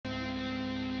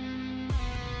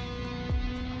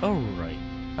Alright,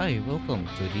 hi, welcome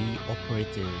to the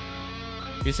Operator.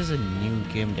 This is a new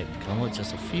game that came out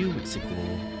just a few weeks ago,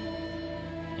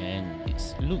 and it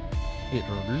look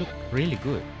really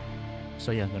good.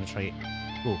 So yeah, I'm gonna try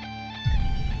it. Go.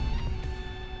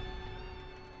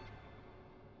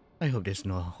 I hope there's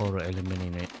no horror element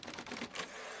in it.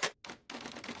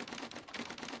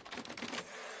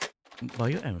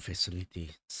 BioM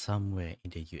facility somewhere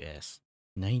in the US,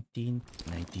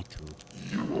 1992.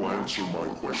 You will answer my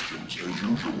questions as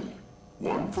usual.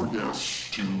 One for yes,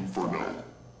 two for no.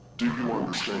 Do you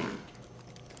understand?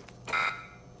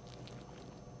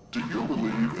 Do you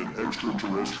believe in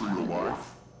extraterrestrial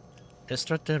life?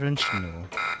 Extraterrestrial.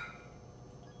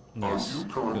 Are Yes, you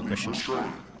good currently question.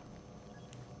 restrained?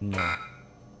 No,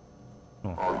 no,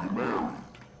 Are you married?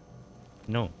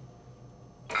 no,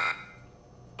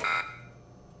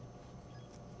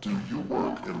 Do you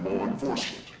work in law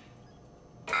enforcement?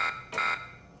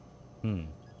 hmm,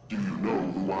 Do you know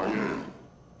who I am?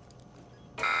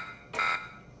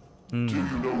 Do hmm,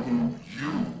 you know who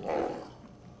you are?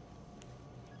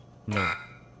 no.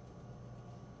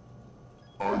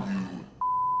 Are you...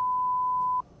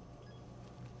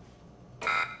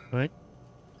 What?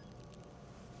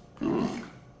 Good.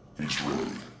 He's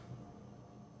ready.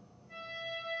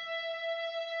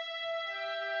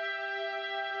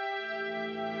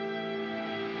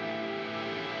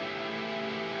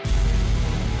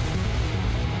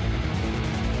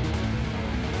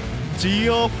 The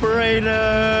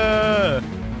Operator!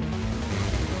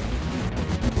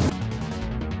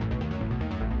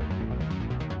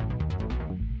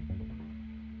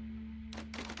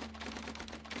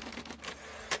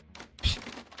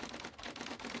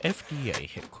 FDA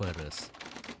headquarters,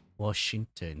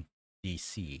 Washington,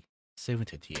 D.C.,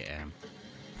 7:30 a.m.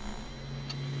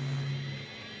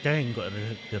 Dang,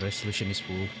 the resolution is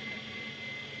full.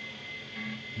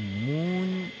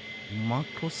 Moon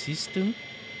macro system?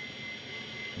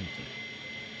 Okay.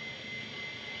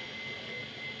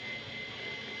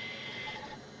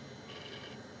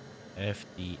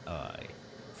 FDI,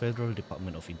 Federal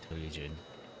Department of Intelligence.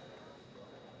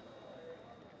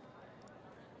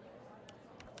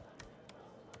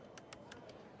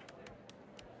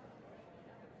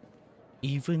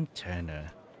 Even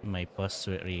Tanner, my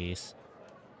password is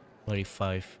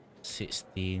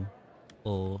 4516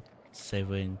 or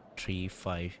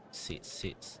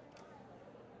 73566.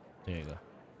 There you go.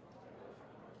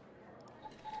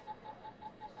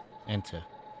 Enter.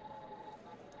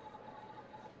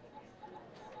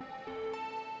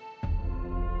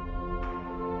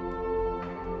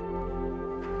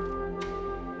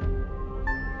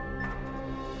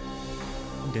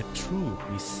 The truth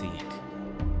we seek.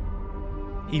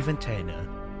 Even Tanner,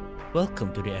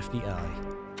 welcome to the FDI.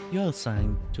 You are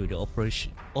assigned to the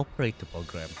operator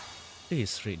program.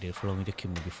 Please read the following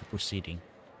document before proceeding.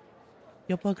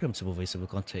 Your program supervisor will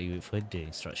contact you with further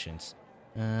instructions.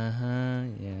 Yeah,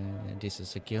 this is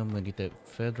secure monitored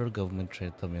federal government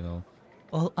trade terminal.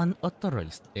 All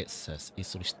unauthorized access is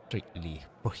strictly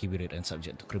prohibited and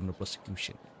subject to criminal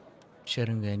prosecution.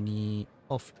 Sharing any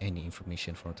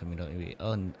information from terminal with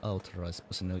unauthorized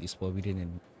personnel is forbidden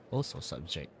and also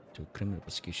subject to criminal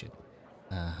prosecution.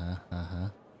 I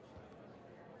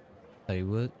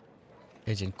work.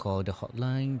 Agent call the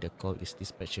hotline. The call is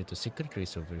dispatched to secretary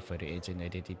to verify the agent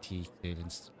identity,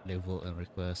 clearance level, and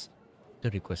request. The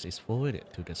request is forwarded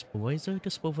to the supervisor. The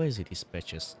supervisor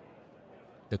dispatches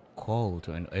the call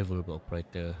to an available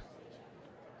operator.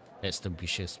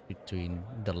 Establishes between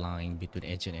the line between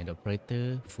agent and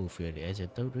operator. Fulfill the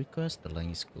agent request. The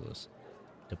line is closed.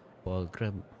 The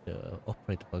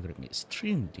operator program is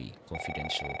extremely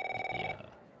confidential. Yeah.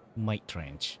 Mike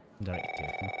Trench, director.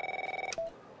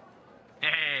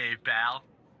 Hey, pal.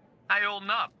 How you holding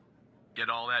up? Get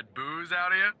all that booze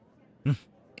out of you?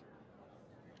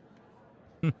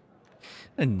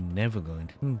 I'm never going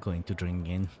to drink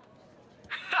again.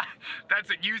 That's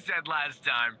what you said last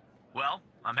time. Well,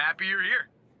 I'm happy you're here.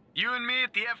 You and me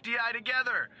at the FDI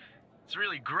together. It's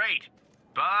really great.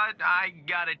 But I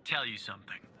gotta tell you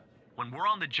something. When we're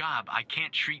on the job, I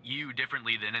can't treat you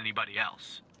differently than anybody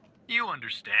else. You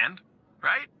understand,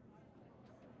 right?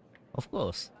 Of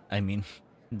course. I mean,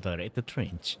 Director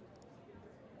Trench.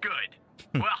 Good.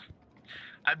 Well,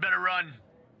 I'd better run.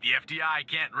 The FDI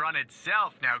can't run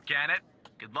itself now, can it?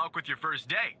 Good luck with your first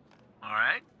day. All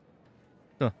right?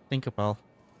 So, think about.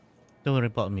 Don't worry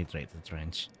about me, Director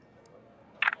Trench.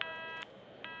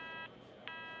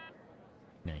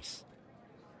 Nice.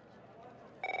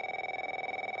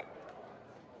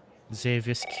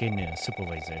 Xavier Skinner,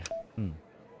 supervisor.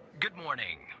 Good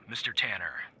morning, Mr.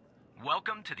 Tanner.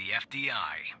 Welcome to the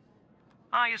FDI.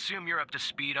 I assume you're up to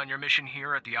speed on your mission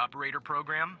here at the operator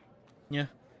program? Yeah.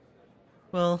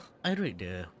 Well, I read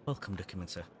the welcome document,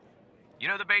 sir. You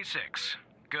know the basics.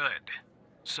 Good.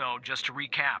 So, just to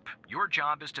recap, your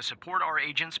job is to support our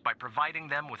agents by providing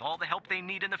them with all the help they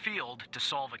need in the field to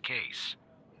solve a case.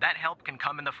 That help can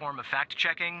come in the form of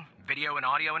fact-checking, video and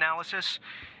audio analysis,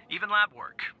 even lab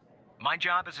work. My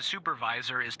job as a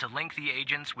supervisor is to link the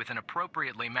agents with an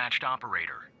appropriately matched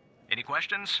operator. Any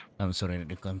questions? I'm sorry,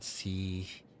 I can't see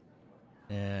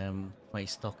what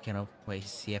he's talking about, what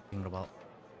he's yapping about.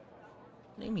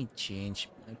 Let me change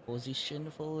my position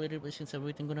for a little bit since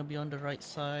everything gonna be on the right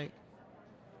side.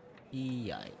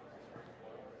 Yeah.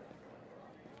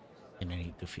 And I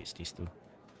need to fix this too.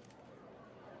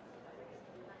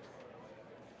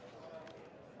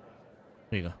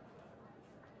 There you go.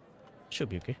 Should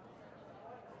be okay.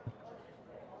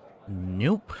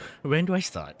 Nope. When do I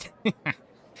start?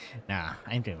 Nah,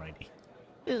 I'm doing ready.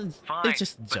 Fine, Let's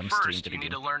just but jump straight first into the you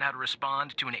need to game. learn how to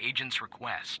respond to an agent's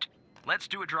request. Let's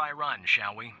do a dry run,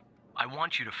 shall we? I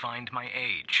want you to find my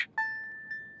age.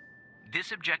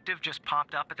 This objective just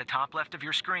popped up at the top left of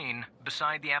your screen,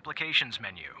 beside the applications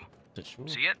menu. Sure.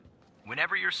 See it?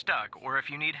 Whenever you're stuck, or if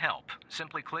you need help,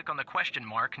 simply click on the question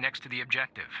mark next to the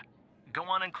objective. Go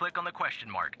on and click on the question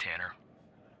mark, Tanner.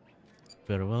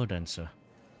 Very well done, sir.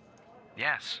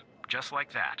 Yes, just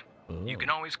like that. Oh. You can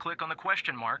always click on the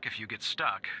question mark if you get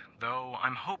stuck, though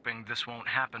I'm hoping this won't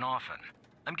happen often.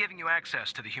 I'm giving you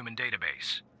access to the human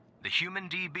database. The Human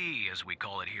DB, as we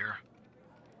call it here.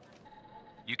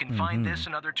 You can find this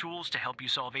and other tools to help you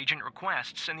solve agent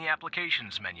requests in the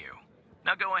applications menu.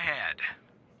 Now go ahead,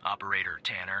 Operator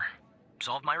Tanner.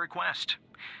 Solve my request.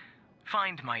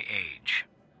 Find my age.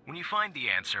 When you find the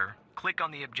answer, click on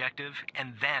the objective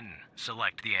and then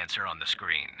select the answer on the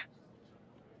screen.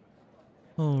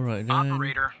 Alright then.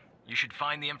 Operator, you should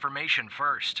find the information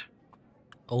first.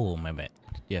 Oh, my bad.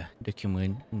 Yeah,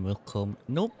 document and welcome.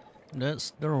 Nope,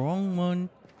 that's the wrong one.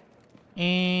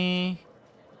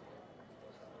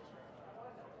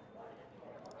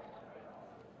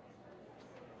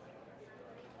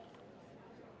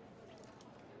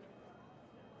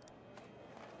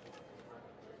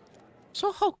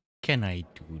 So how can I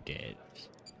do that?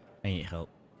 I need help.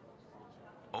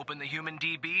 Open the Human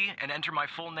DB and enter my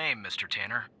full name, Mr.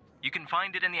 Tanner. You can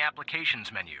find it in the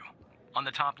applications menu, on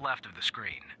the top left of the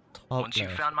screen. Once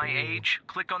you've found my age,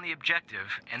 click on the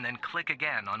objective and then click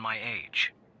again on my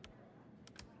age.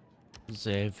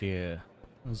 Xavier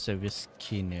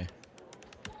Skinner.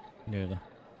 There you go.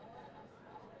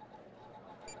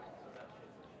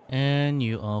 And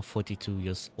you are 42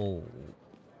 years old.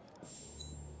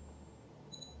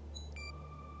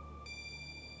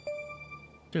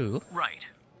 Right.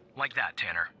 Like that,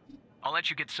 Tanner. I'll let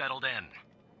you get settled in.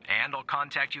 And I'll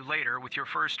contact you later with your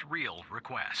first real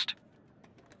request.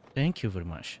 Thank you very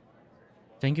much.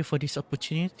 Thank you for this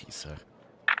opportunity, sir.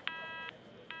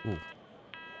 Ooh.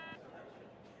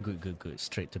 Good.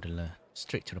 Straight to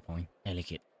the point. I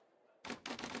like it.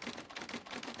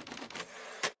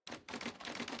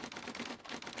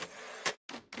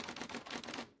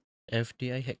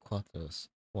 FDI headquarters,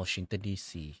 Washington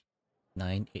DC,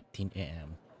 9:18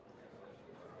 a.m.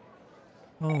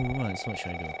 Alright, so what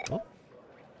should I do? Oh,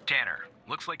 Tanner,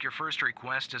 looks like your first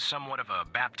request is somewhat of a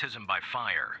baptism by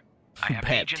fire. I have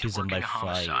an agent Baptism working by a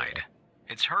homicide. fire.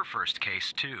 It's her first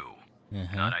case, too.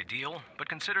 Not ideal, but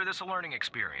consider this a learning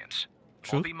experience.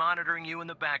 True. I'll be monitoring you in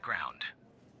the background.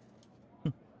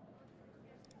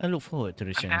 I look forward to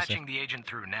the I'm chance. patching the agent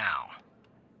through now.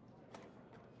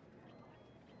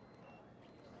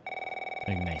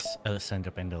 Very nice.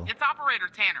 Alessandra Pendle. It's Operator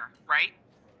Tanner, right?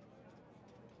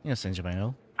 Yes, Alessandra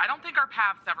Pendle. I don't think our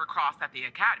paths ever crossed at the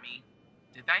academy,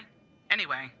 did they?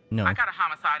 Anyway, No. I got a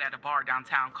homicide at a bar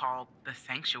downtown called The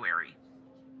Sanctuary.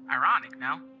 Ironic,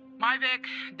 no? My Vic,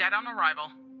 dead on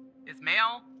arrival. Is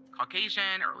male,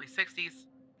 Caucasian, early 60s.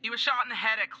 He was shot in the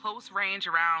head at close range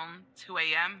around 2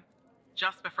 a.m.,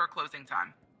 just before closing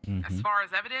time. As far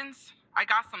as evidence, I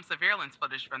got some surveillance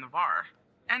footage from the bar.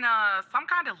 And some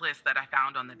kind of list that I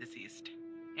found on the deceased.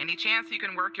 Any chance you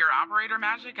can work your operator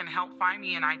magic and help find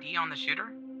me an ID on the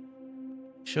shooter?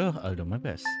 Sure, I'll do my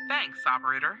best. Thanks,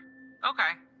 operator.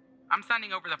 Okay, I'm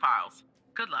sending over the files.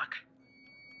 Good luck.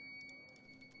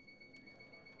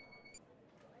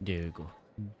 There you go.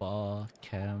 Bar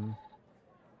cam.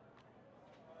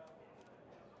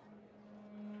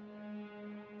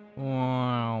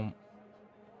 Wow.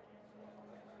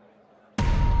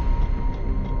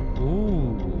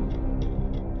 Ooh.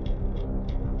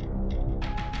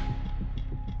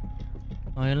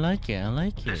 I like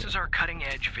it. This is our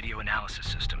cutting-edge video analysis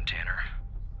system, Tanner.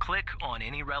 click on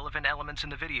any relevant elements in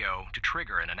the video to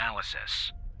trigger an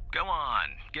analysis. Go on,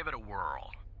 give it a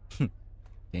whirl.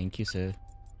 Thank you, sir.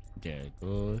 There you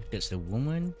go. That's the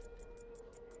woman.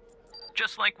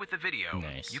 Just like with the video,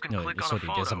 Nice. you can No, click on a sorry,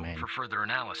 there's a photo man. for further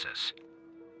analysis.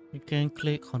 You can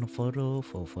click on a photo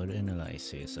for further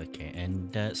analysis. Okay,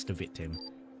 and that's the victim.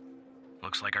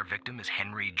 Looks like our victim is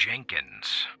Henry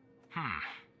Jenkins.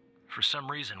 For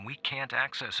some reason, we can't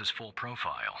access his full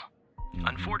profile.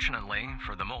 Unfortunately,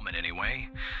 for the moment anyway,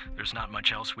 there's not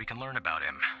much else we can learn about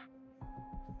him.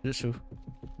 That's true.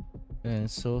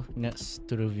 And so, next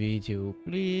to the video,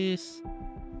 please.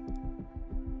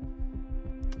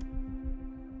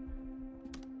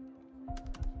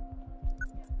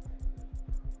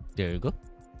 There you go.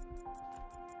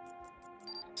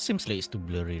 Seems like it's too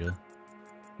blurry though.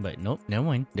 But nope, never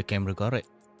mind. The camera got it.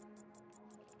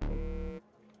 The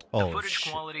Oh, footage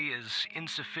shit. quality is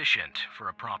insufficient for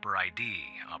a proper ID,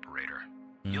 operator.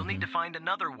 You'll need to find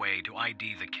another way to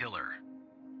ID the killer.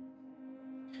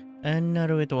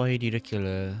 Another way to ID the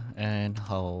killer. And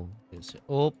how is it?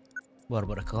 Oh, what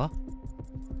about the car?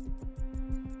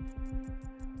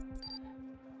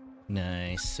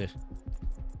 Nice.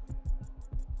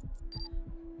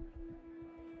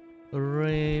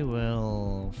 Very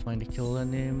well. Find the killer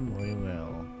name. Very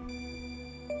well.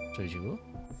 So you go.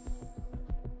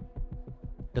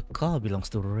 The car belongs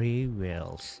to Ray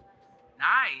Wells.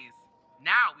 Nice.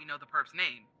 Now we know the perp's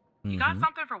name. You got Mhm.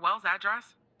 something for Wells'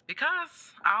 address?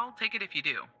 Because I'll take it if you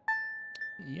do.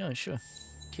 Yeah, sure.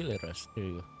 Killer us. There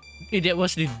you go. That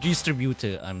was the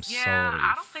distributor. I'm Yeah, sorry.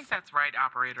 I don't think that's right,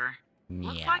 operator.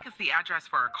 Looks Yeah. like it's the address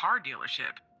for a car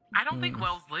dealership. I don't think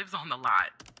Wells lives on the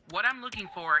lot. What I'm looking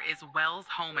for is Wells'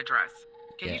 home address.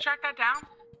 Can you Yeah. track that down?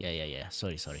 Yeah.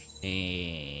 Sorry. There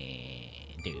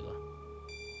you go.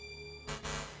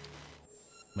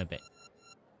 My bad.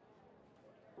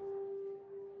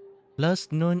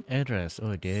 Last known address.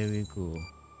 Oh, there we go.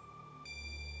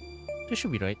 That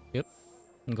should be right. Yep.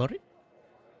 Got it.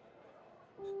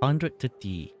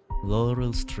 130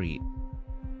 Laurel Street.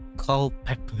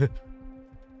 Culpeper.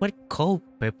 What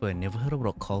Culpeper? Never heard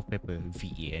about Culpeper.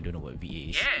 VA. I don't know what VA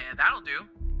is. Yeah, that'll do.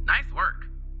 Nice work.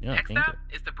 Yeah, Next thank up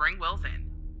is to bring Wells in.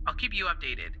 I'll keep you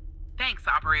updated. Thanks,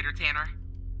 Operator Tanner.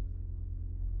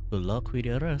 Good luck with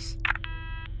the arrest.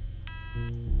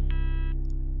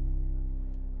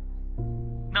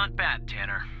 Not bad,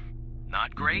 Tanner.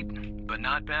 Not great, but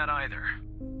not bad either.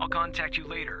 I'll contact you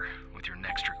later with your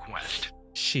next request.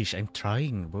 Sheesh, I'm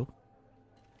trying, bro.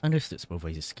 Understood,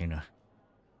 Supervisor Skinner.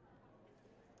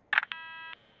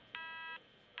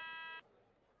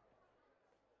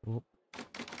 Oh.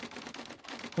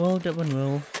 Well, that one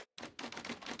will.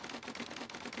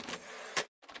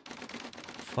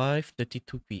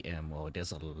 5:32 p.m. Oh,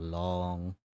 there's a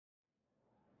long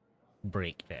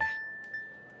break there.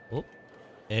 Oh,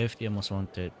 FDI most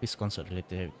wanted. Please consult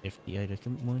related FDI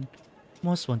document.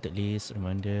 Most wanted list.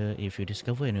 Reminder: if you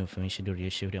discover any information to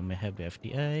reassure that may have the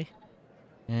FDI.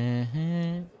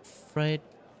 Fred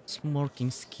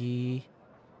Smorkinski.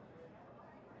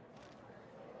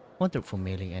 Wanted for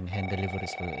mailing and hand delivery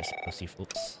as well as explosive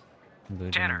books.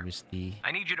 Tanner,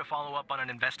 I need you to follow up on an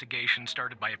investigation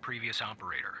started by a previous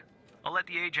operator. I'll let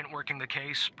the agent working the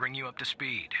case bring you up to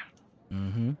speed.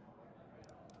 Mm-hmm.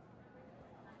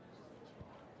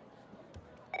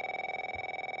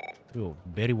 Oh,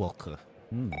 Barry Walker.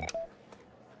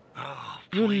 Oh,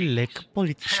 You're please. like a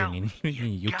politician Tell in me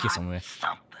you UK got somewhere.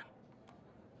 Something.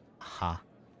 Ha.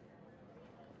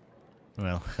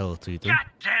 Well, hello to you too. God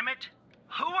damn it!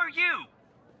 Who are you?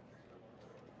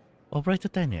 Operator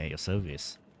Tanya at your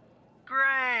service.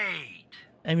 Great.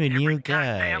 I'm a Every new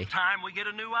goddamn guy. time we get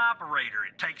a new operator,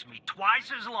 it takes me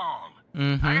twice as long. I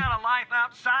Mm-hmm. got a life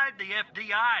outside the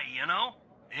FDI, you know?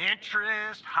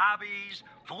 Interests, hobbies,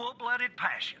 full-blooded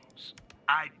passions.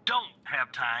 I don't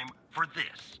have time for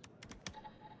this.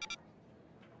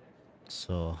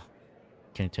 So,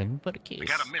 can you tell me about the case? We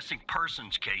got a missing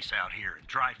persons case out here in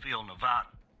Dryfield, Nevada.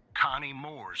 Connie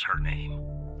Moore's her name.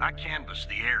 I canvassed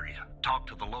the area, talked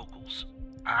to the locals.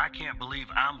 I can't believe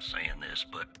I'm saying this,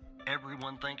 but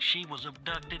everyone thinks she was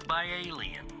abducted by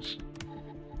aliens.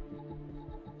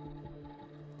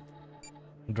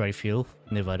 Dryfield,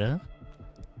 Nevada.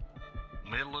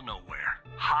 Middle of nowhere.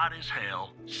 Hot as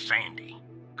hell, sandy.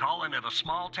 Calling it a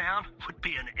small town would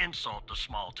be an insult to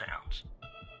small towns.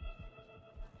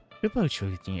 People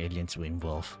actually think aliens were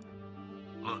involved.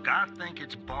 Look, I think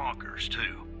it's bonkers,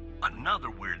 too. Another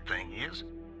weird thing is,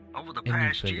 over the Any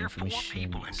past further year, 4 information,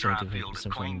 people in scientific Dryfield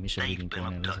have claimed information they've leading to been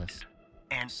analysis. abducted.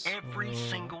 And every So-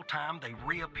 single time they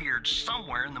reappeared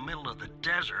somewhere in the middle of the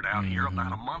desert out here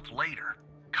about a month later.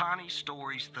 Connie's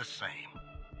story's the same.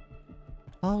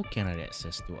 How can I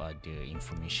access to other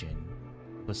information?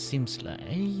 Because seems like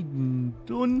I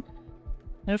don't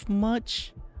have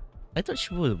much. I thought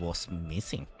she was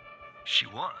missing. She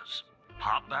was.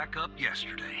 Popped back up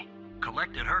yesterday.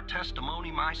 Collected her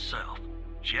testimony myself.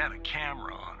 She had a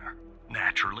camera on her.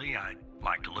 Naturally, I'd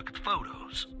like to look at the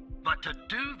photos. But to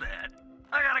do that,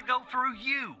 I gotta go through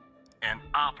you, an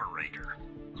operator.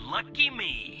 Lucky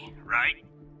me, right?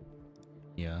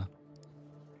 Yeah.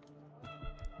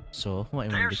 So what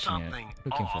am I There's looking something at?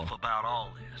 Looking off for? about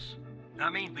all this. I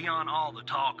mean, beyond all the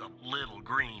talk of little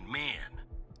green men.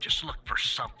 Just look for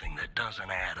something that doesn't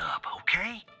add up,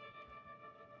 okay?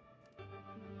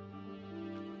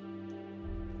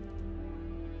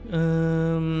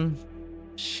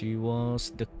 She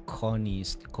was the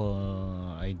Connie's.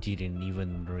 I didn't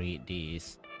even read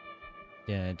this.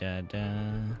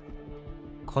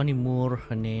 Connie Moore,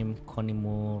 her name, Connie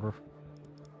Moore.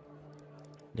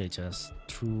 They just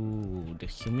threw the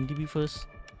human DB first.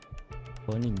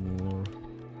 Connie Moore.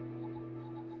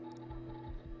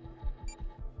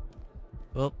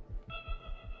 Oh.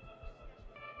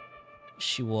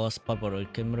 She was Barbara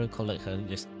camera collect her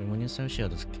testimony, so she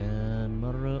had a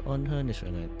camera on her. And she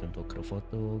took a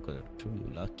photo. Got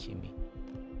you lucky me.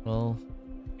 Well,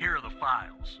 Here are the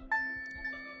files.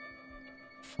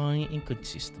 find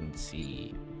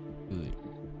inconsistency. Good.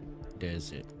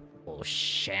 There's it. Oh,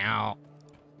 shout.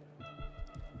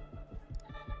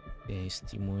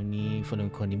 Testimony from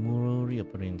Connie Moore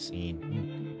reappearance in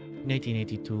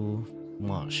 1982,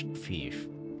 March 5th.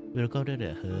 We recorded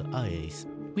that her eyes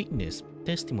witnessed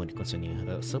testimony concerning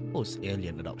her supposed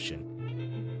alien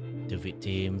adoption. The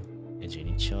victim, agent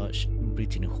in charge,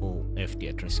 Brittany Hall,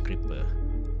 FDA transcriber.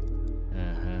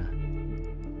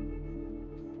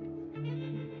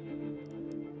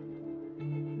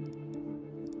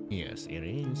 Yes, it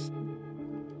is.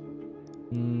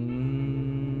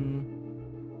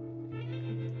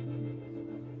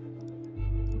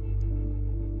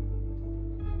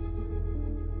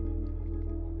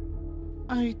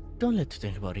 I don't like to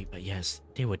think about it, but yes,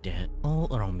 they were there, all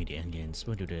around me, the aliens.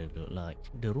 What do they look like?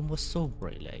 The room was so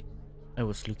bright light. I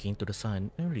was looking to the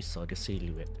sun and only saw the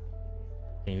silhouette.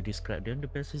 Can you describe them the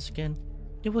best as you can?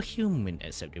 They were human,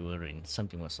 except they weren't.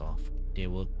 Something was off. They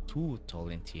were too tall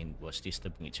and thin. Was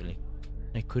disturbing actually.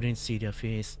 I couldn't see their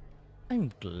face.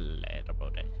 I'm glad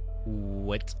about that.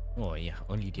 What? Oh yeah,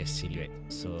 only their silhouette.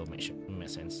 So makes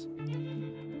sense. Do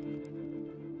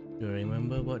you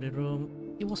remember about the room?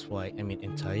 It was white, I mean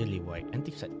entirely white,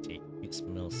 antiseptic. It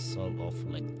smelled sort of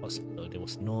like hospital. There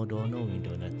was no door, no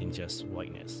window, nothing, just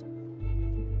whiteness.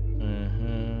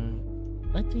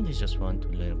 I think they just want to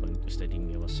learn about to study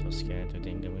me. I was so scared to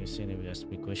think that when you say they would ask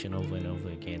me questions over and over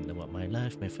again about my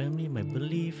life, my family, my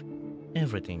belief,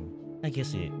 everything. I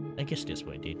guess that's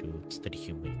what they do, study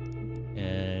human.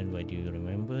 And what do you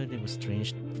remember? There was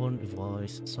strange phone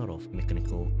voice, sort of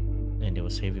mechanical. And there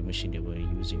was heavy machine they were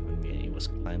using on me, and it was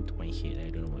climbed to my head. I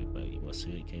don't know why, but it was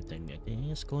really kind of tell me, I think,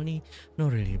 yes, Connie. No,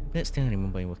 really. Next thing I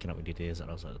remember, waking up with details, I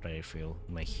was very feel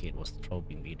my head was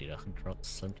throbbing. We did a drug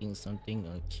something.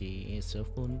 Okay, cell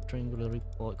phone triangular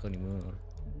report, Connie Moore.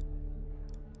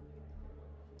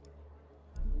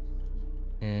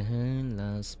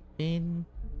 Last pin.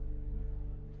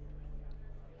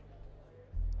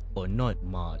 Or not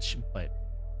March, but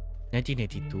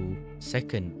 1982,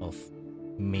 2nd of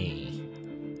May.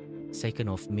 2nd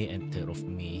of May and 3rd of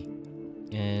May.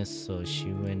 And so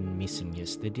she went missing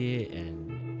yesterday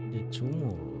and the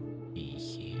tomorrow will be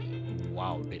here.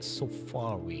 Wow, that's so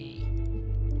far away.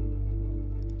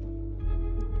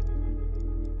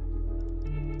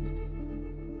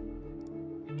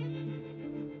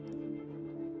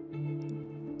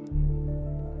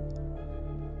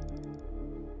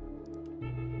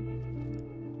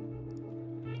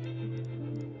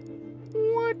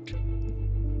 What?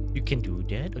 You can do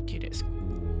that? Okay, that's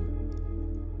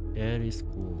cool. That is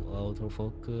cool.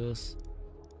 Autofocus.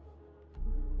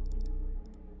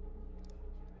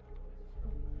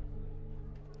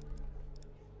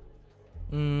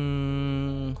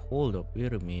 Hold up,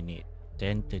 wait a minute.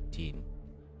 10:13.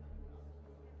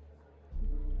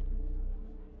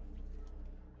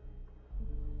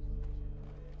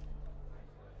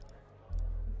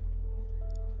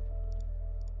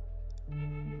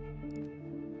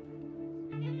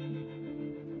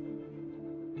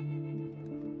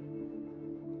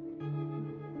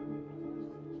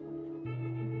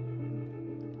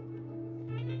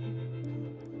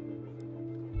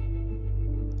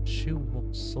 She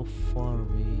walked so far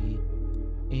away.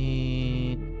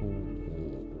 And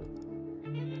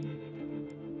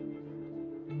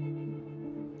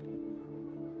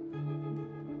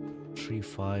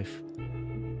 3-5.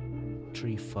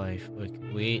 3-5.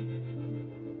 Okay, wait.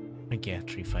 Okay,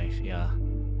 3-5. Yeah.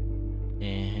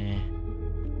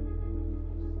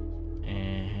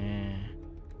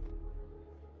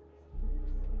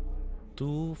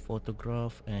 Two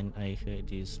photograph, and I heard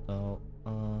this now.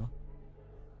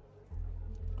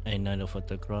 Another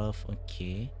photograph.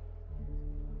 Okay.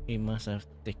 It must have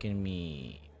taken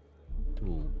me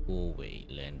to go where it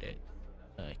landed.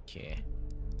 Okay.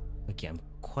 Okay, I'm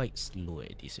quite slow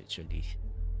at this actually.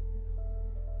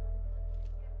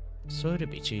 So the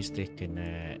picture is taken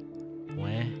at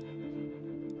where?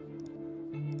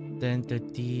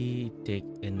 10:30, take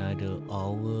another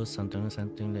hour, something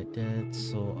like that.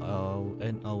 So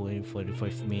an hour and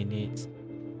 45 minutes.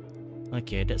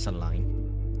 Okay, that's a line.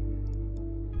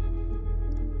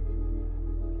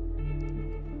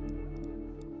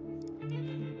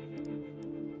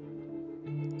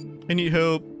 I need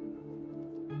help.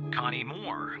 Connie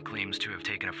Moore claims to have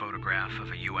taken a photograph of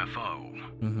a UFO.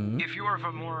 If you're of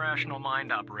a more rational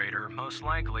mind, operator, most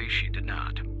likely she did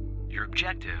not. Your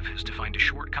objective is to find a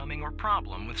shortcoming or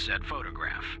problem with said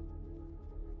photograph.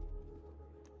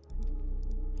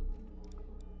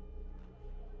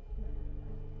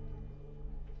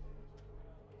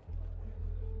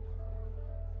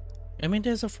 I mean,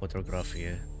 there's a photograph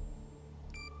here.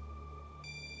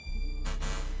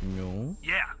 No?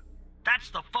 Yeah, that's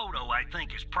the photo I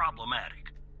think is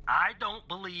problematic. I don't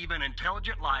believe in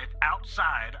intelligent life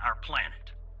outside our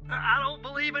planet. I don't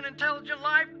believe in intelligent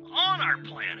life on our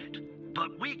planet.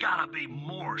 But we gotta be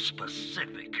more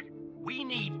specific. We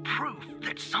need proof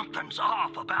that something's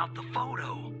off about the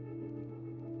photo.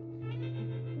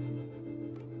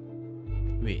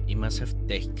 Wait, it must have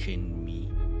taken me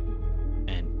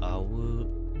an hour.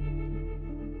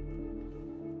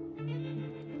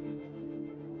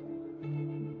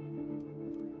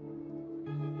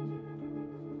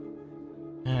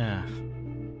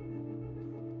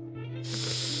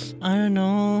 I don't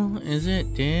know. Is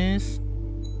it this?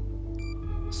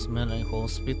 Smell like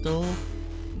hospital?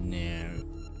 No.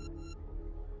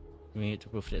 We need to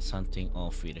prove that something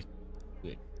off with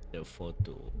the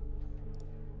photo.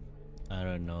 I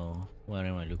don't know. What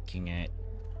am I looking at?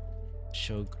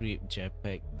 Show grip,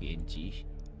 JPEG, PNG.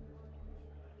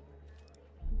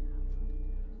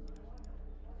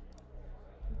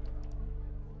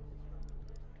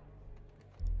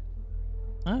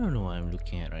 I don't know what I'm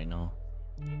looking at right now.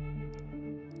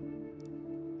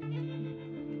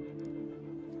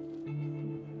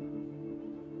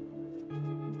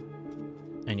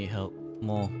 I need help.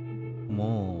 More.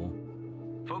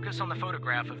 Focus on the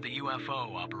photograph of the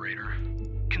UFO, operator.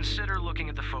 Consider looking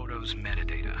at the photo's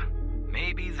metadata.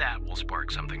 Maybe that will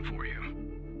spark something for you.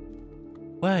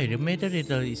 Why? The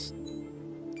metadata is...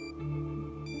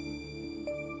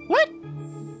 What?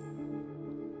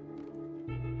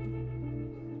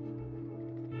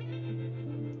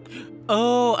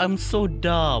 Oh, I'm so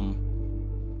dumb.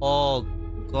 Oh,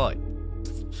 God.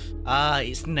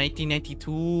 It's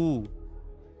 1992.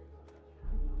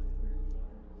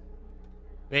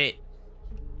 Wait.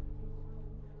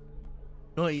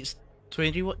 No, it's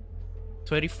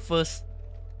 21st.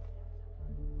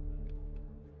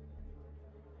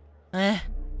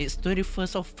 It's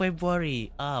 21st of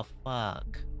February. Ah,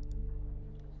 fuck.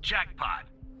 Jackpot.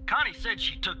 Connie said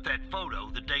she took that photo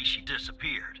the day she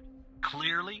disappeared.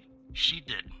 Clearly, she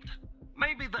didn't.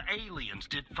 Maybe the aliens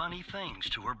did funny things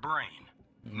to her brain.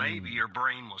 Maybe her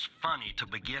brain was funny to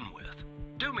begin with.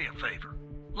 Do me a favor.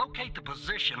 Locate the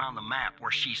position on the map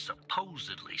where she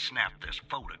supposedly snapped this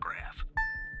photograph.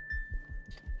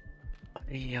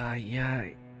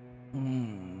 Yeah.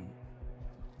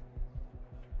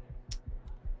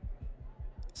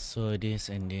 So this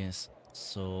and this.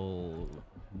 So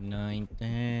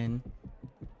 9:10.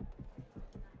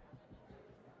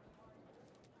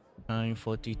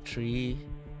 9:43.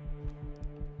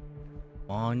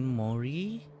 On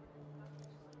Mori.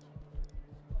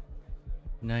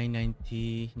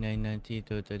 9:90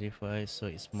 to 35. So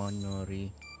it's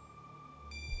Monori.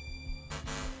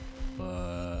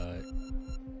 But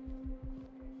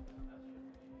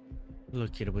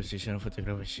look at the position of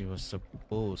photographer. She was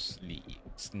supposedly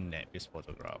snapped this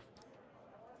photograph.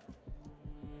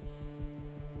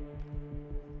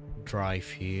 Drive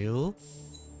Hill.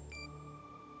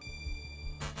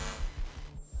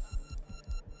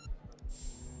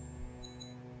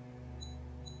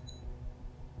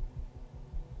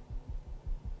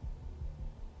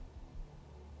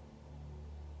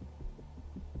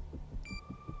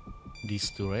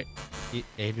 These two, right?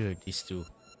 Either these two.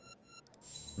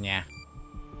 Yeah.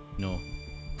 No.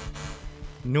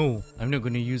 I'm not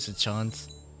gonna use a chance.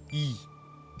 E.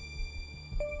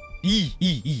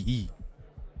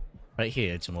 Right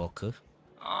here, Agent Walker.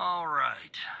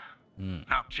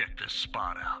 I'll check this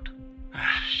spot out.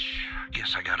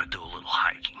 Guess I gotta do a little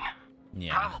hiking.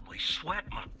 Yeah. Probably sweat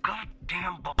my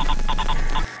goddamn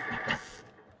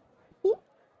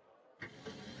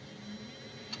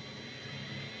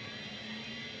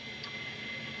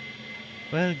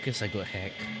Well, guess I got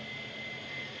hacked.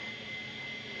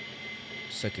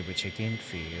 Circuit breaker again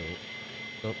failed.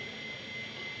 Oh.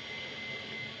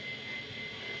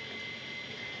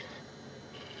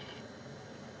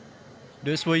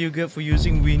 That's what you get for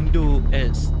using Windows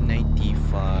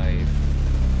S95.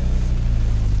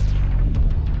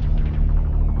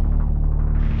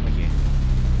 Okay.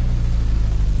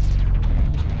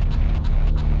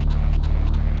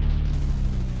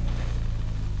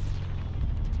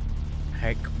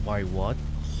 Hack by what?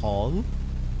 Hall?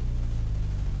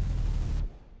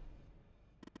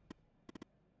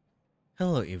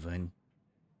 Hello, Evan.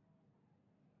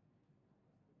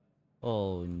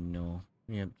 Oh no.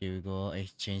 Yep, here we go. I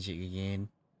changed it again.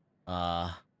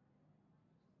 How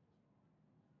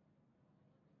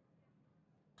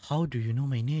do you know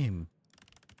my name?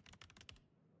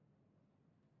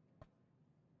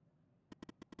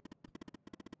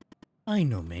 I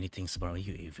know many things about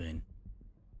you, Evan.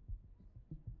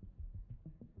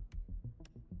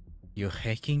 You're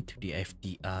hacking to the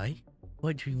FDI?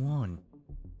 What do you want?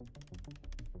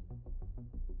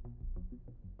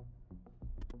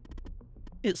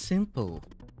 It's simple.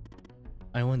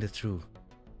 I want the truth.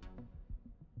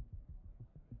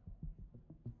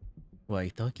 What are you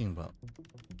talking about?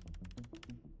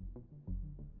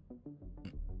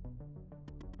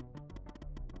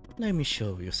 Let me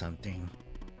show you something.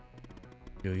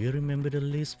 Do you remember the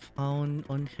list found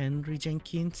on Henry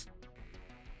Jenkins?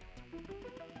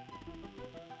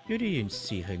 You didn't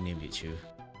see her name, did you?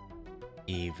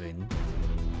 Even.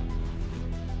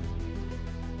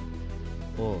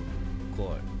 Oh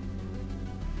God.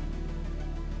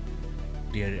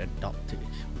 They're adopted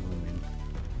woman.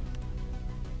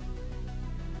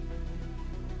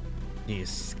 This is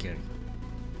scary.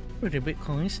 Pretty big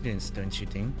coincidence, don't you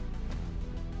think?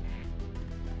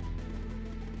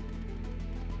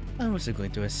 I was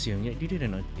going to assume that you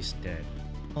didn't notice that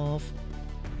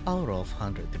out of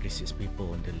 136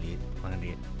 people on the lead,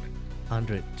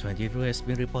 122 has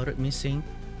been reported missing.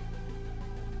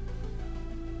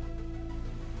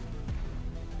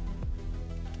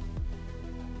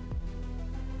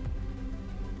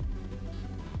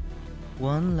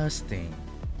 One last thing,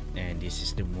 and this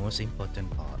is the most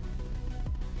important part.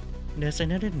 There's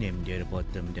another name near the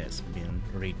bottom that's been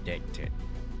redacted.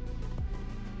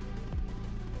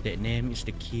 That name is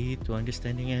the key to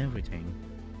understanding everything.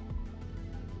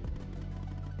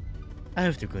 I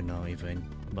have to go now, Evan,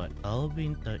 but I'll be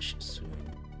in touch soon.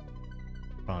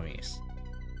 Promise.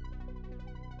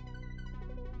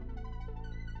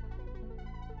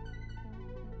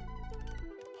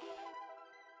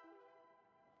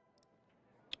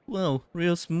 Wow,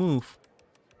 real smooth.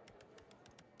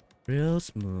 Real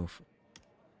smooth.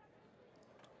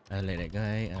 I like that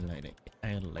guy,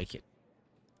 I like it.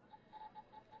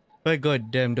 But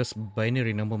goddamn, those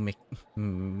binary number make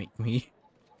me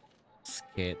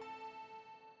scared.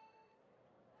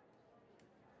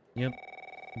 Yep,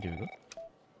 there we go.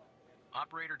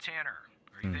 Operator Tanner,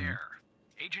 are you there?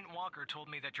 Agent Walker told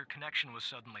me that your connection was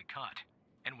suddenly cut.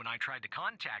 And when I tried to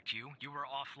contact you, you were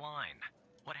offline.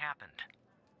 What happened?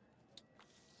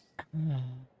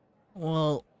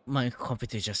 Well, my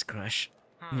computer just crashed.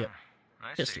 Yep,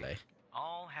 I just see. like.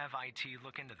 I'll have IT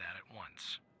look into that at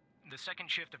once. The second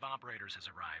shift of operators has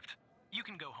arrived. You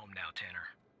can go home now,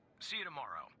 Tanner. See you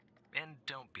tomorrow. And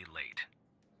don't be late.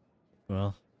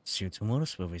 Well, see you tomorrow,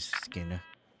 Service Skinner.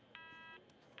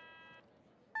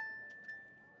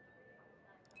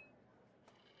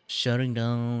 Shutting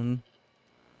down.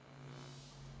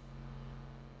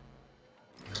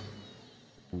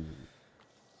 Ooh.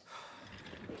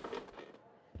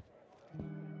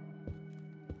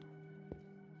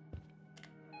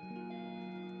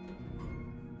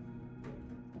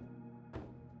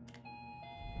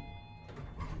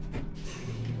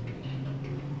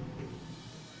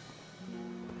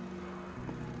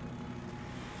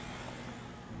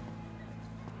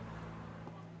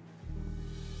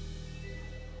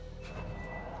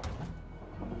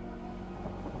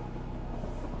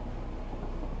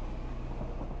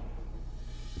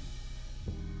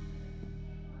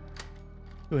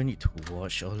 Do I need to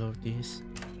watch all of this?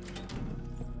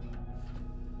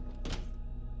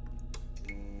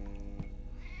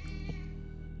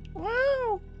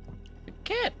 Wow! A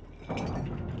cat!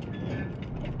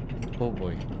 Oh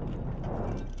boy.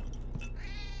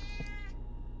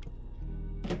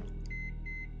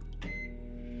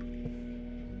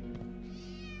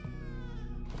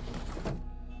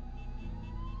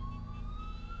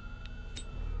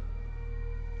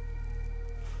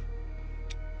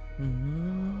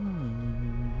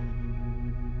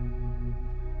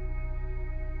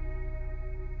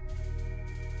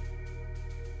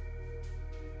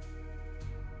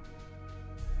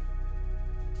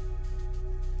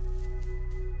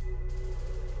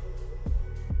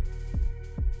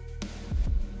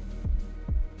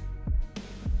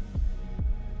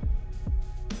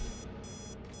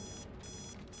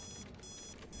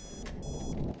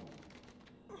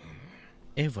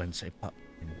 Evans, I pop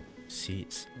in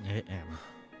 6 a.m.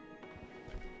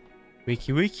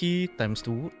 Wakey wakey, time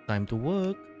to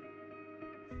work.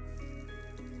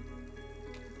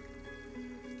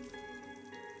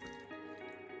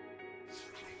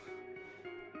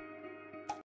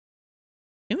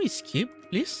 Can we skip,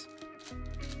 please?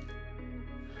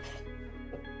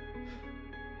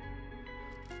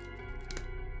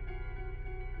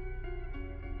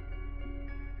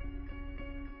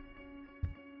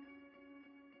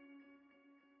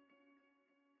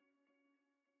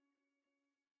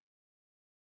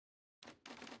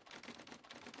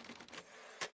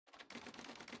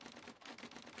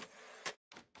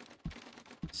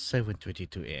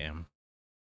 (7:22 a.m.)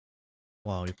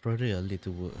 Wow, it's probably early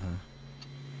to work, huh?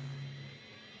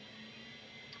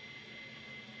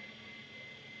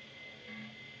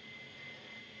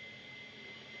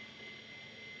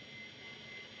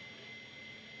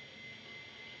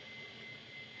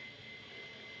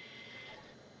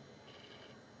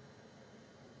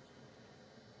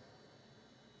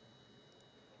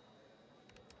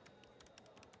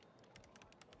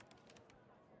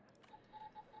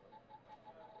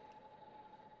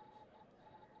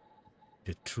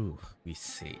 The truth we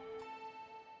say.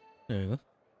 There you go.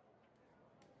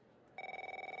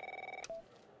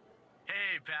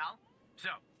 Hey, pal. So,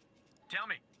 tell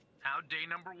me, how'd day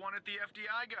number 1 at the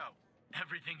FDI go?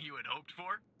 Everything you had hoped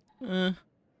for?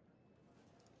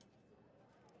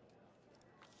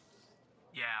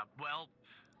 Yeah, well,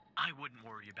 I wouldn't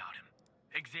worry about him.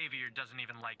 Xavier doesn't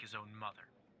even like his own mother.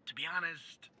 To be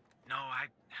honest, no, I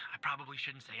probably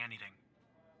shouldn't say anything.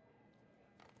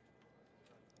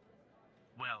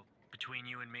 Well, between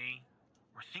you and me,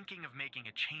 we're thinking of making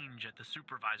a change at the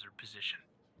supervisor position.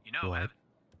 You know, What? Evan,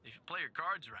 if you play your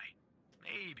cards right,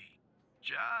 maybe,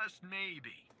 just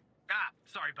maybe. Ah,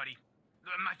 sorry, buddy.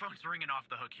 My phone's ringing off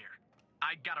the hook here.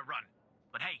 I gotta run.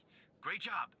 But hey, great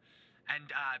job. And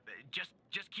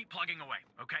just keep plugging away,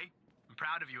 okay? I'm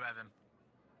proud of you, Evan.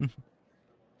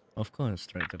 Of course,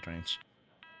 try the range.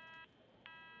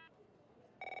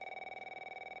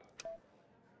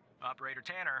 Operator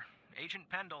Tanner, Agent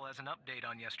Pendle has an update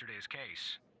on yesterday's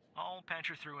case. I'll patch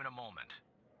her through in a moment.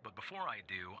 But before I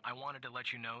do, I wanted to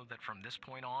let you know that from this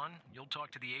point on, you'll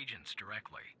talk to the agents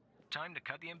directly. Time to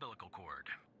cut the umbilical cord.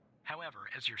 However,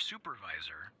 as your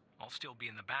supervisor, I'll still be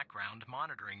in the background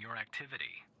monitoring your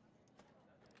activity.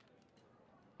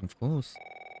 Of course.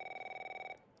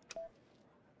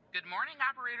 Good morning,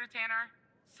 Operator Tanner.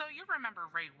 So you remember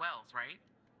Ray Wells, right?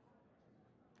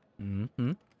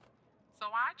 Mm-hmm. So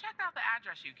I checked out the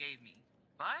address you gave me,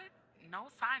 but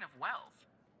no sign of Wells.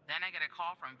 Then I get a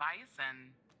call from Vice and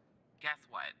guess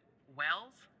what?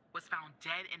 Wells was found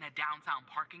dead in a downtown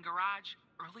parking garage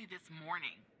early this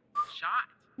morning.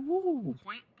 Shot. Ooh.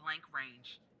 Point blank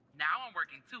range. Now I'm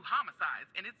working 2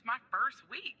 homicides and it's my first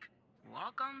week.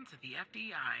 Welcome to the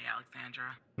FDI,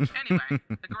 Alexandra. Anyway,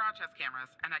 the garage has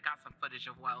cameras and I got some footage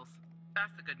of Wells.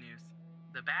 That's the good news.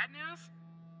 The bad news?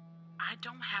 I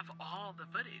don't have all the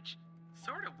footage.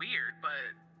 Sort of weird,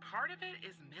 but part of it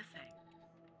is missing.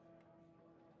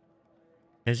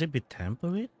 Has it been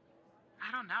tampered?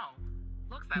 I don't know.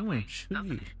 Looks that way, should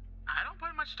doesn't be. it? I don't put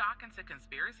much stock into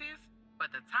conspiracies, but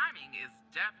the timing is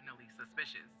definitely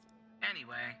suspicious.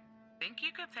 Anyway, think you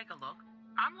could take a look?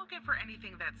 I'm looking for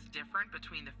anything that's different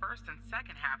between the first and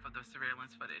second half of the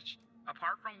surveillance footage.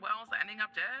 Apart from Wells ending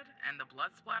up dead and the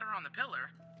blood splatter on the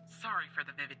pillar, sorry for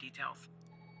the vivid details.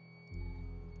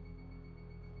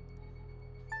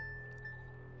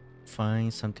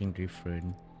 Find something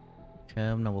different.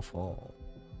 Cam number 4.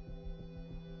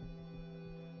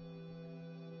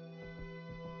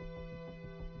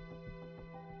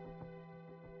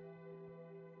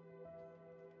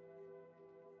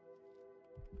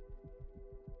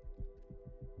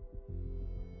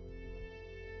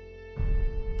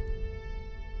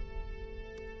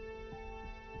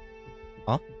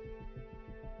 Huh?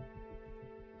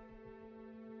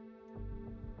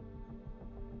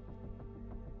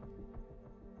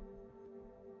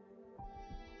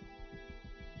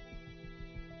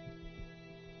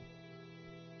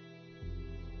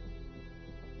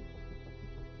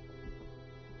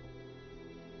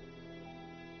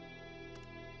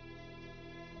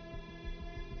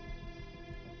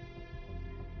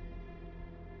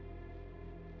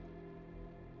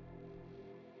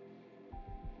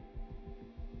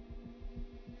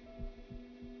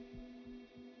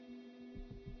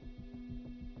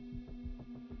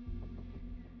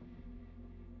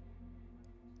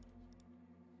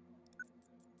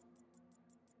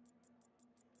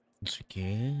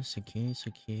 okay, it's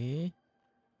okay.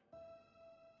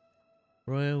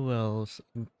 Royal Wells,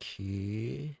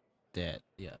 okay. That,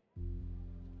 yeah.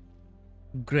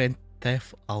 Grand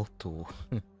Theft Auto.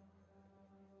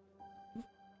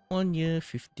 1 year,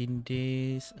 15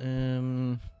 days.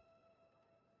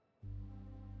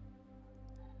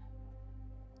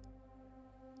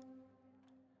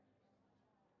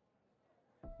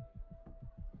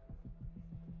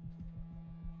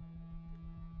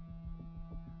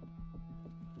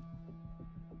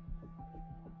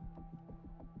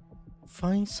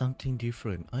 Find something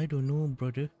different. I don't know,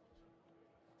 brother.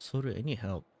 Sorry, I need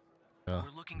help. We're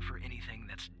looking for anything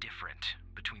that's different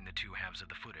between the two halves of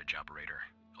the footage, operator.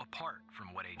 Apart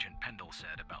from what Agent Pendle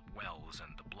said about Wells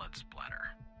and the blood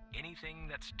splatter. Anything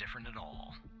that's different at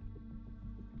all.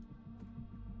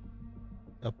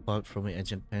 Apart from what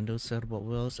Agent Pendle said about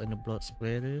Wells and the blood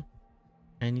splatter,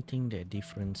 anything that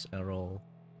different at all.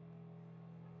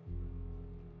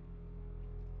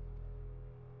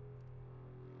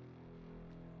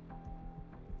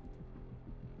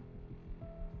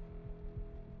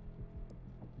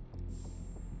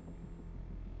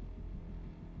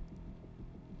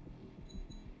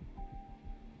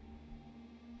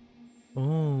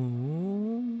 Oh.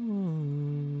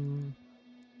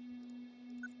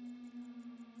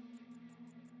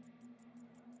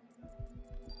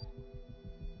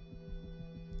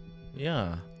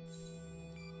 Yeah.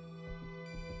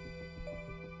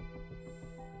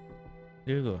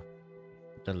 There you go.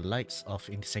 The lights off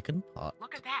in the second part.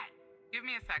 Look at that. Give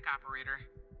me a sec, operator.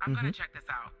 I'm gonna check this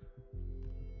out.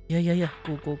 Yeah.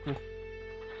 Go.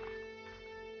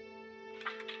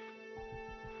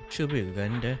 Should be a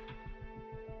gun there.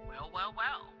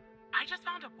 Well. I just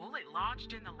found a bullet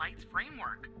lodged in the light's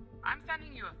framework. I'm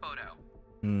sending you a photo.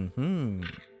 Mm-hmm.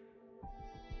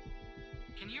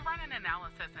 Can you run an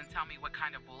analysis and tell me what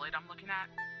kind of bullet I'm looking at?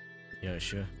 Yeah,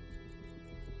 sure.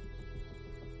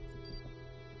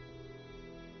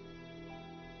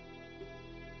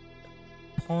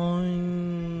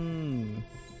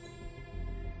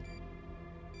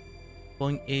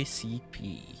 Point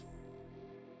ACP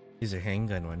is a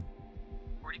handgun one.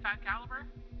 45 caliber?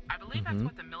 I believe that's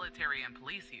what the military and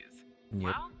police use.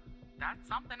 Yep. Well, that's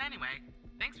something anyway.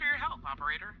 Thanks for your help,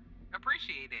 operator.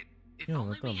 Appreciate it. If Yeah, no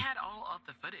only we problem. had all of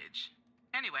the footage.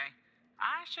 Anyway,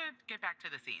 I should get back to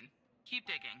the scene. Keep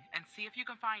digging and see if you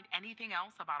can find anything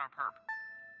else about our perp.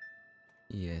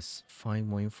 Yes, find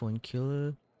more info on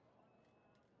killer.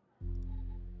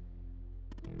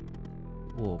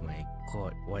 Oh my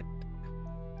god, what?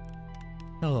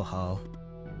 Hello, Hal.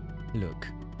 Look,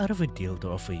 I have a deal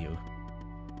to offer you.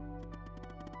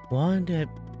 One that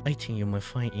I think you might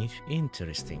find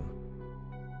interesting.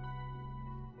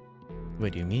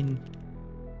 What do you mean?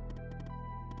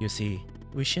 You see,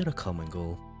 we share a common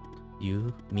goal.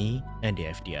 You, me, and the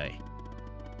FDI.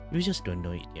 You just don't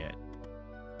know it yet.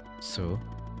 So,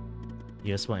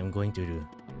 here's what I'm going to do.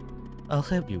 I'll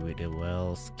help you with the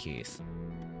Wells case.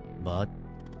 But,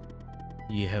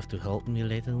 you have to help me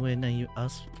later when you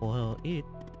ask for it.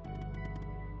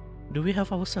 Do we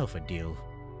have ourselves a deal?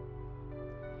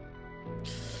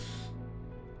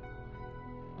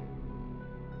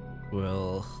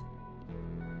 Well,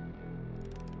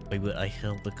 why would I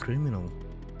help a criminal?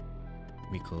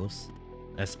 Because,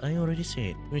 as I already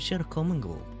said, we share a common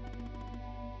goal.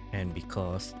 And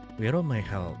because, without my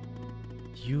help,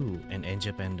 you and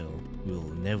Agent Pendle will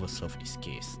never solve this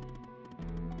case.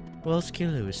 Wells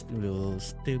killer will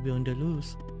still be on the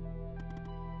loose.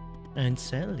 And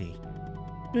sadly,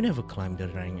 you never climbed the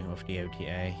rank of the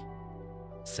FDI.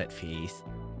 Sad face.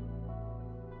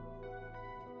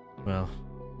 Well,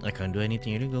 I can't do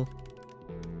anything illegal.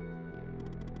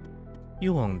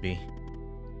 You won't be.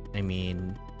 I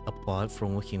mean, apart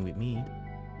from working with me.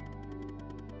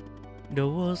 The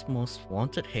world's most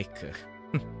wanted hacker.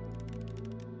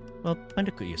 Well,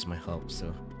 Panda could use my help,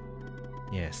 so...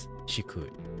 Yes, she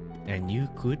could. And you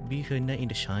could be her knight in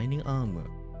the shining armor,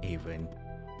 even.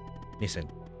 Listen,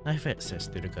 I have access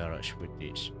to the garage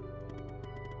footage.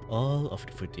 All of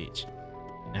the footage.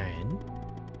 And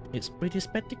it's pretty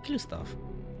spectacular stuff,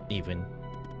 even.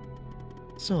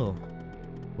 So,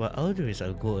 what I'll do is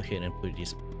I'll go ahead and put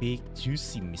this big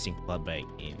juicy missing part back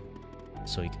in,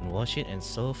 so you can watch it and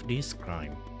solve this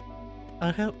crime.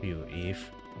 I'll help you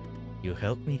if you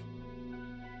help me.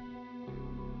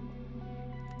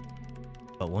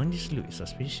 But won't this look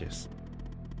suspicious?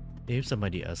 If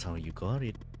somebody asks how you got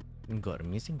it and got the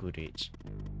missing footage,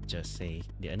 just say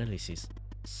the analysis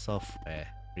software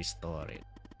restored it.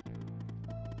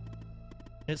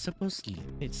 It's supposed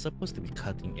to be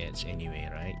cutting edge anyway,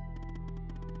 right?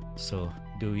 So,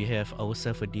 do we have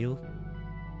ourselves a deal?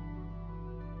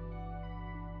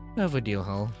 We have a deal,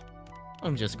 Hal.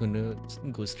 I'm just gonna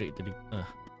go straight to the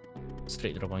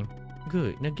point.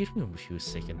 Good. Now give me a few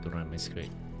seconds to run my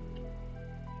script.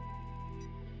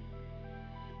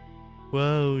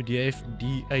 Wow, the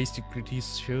FDI security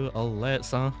show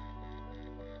alerts, huh?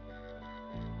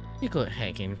 You got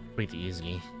hacking pretty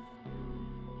easily.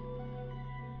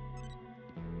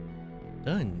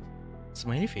 Done.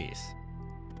 Smiley face.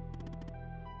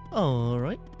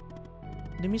 Alright.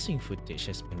 The missing footage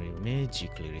has been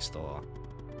magically restored.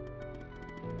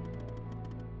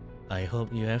 I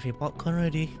hope you have your popcorn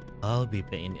ready. I'll be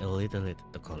back in a little later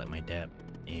to collect my debt,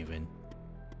 even.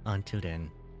 Until then.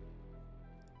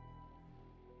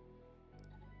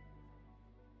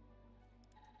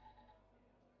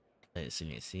 Let's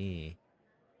see.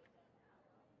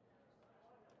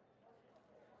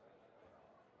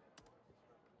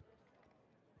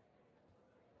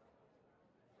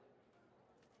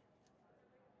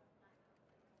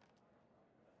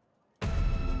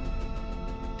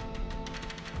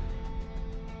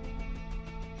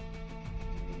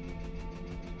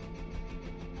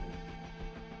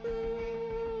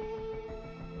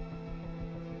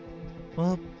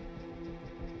 Well,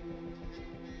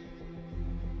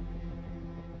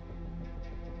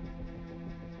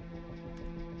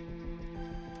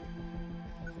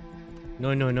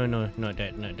 no, not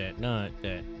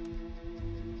that.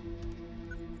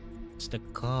 It's the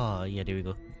car. Yeah, there we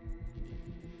go.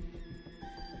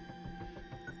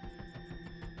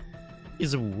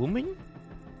 Is a woman?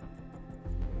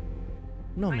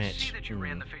 No I match. see that you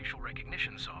ran the facial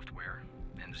recognition software,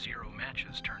 and 0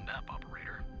 matches turned up,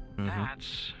 operator. Mhm.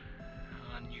 That's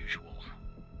unusual.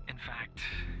 In fact,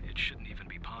 it shouldn't even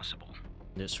be possible.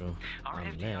 That's true. Our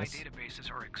FDI Unless...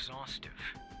 databases are exhaustive.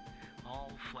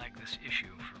 I'll flag this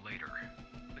issue for later.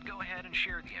 But go ahead and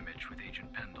share the image with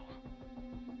Agent Pendle.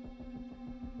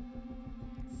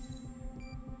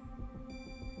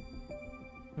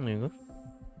 There you go.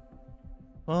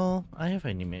 Well, I have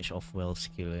an image of Wells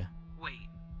killer. Wait,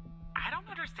 I don't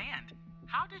understand.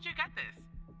 How did you get this?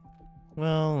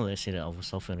 Well, let's say that our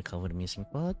software uncovered the missing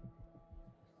part.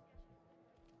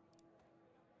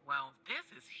 Well, this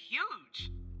is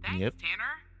huge. Thanks, Yep.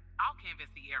 Tanner. I'll canvass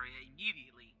the area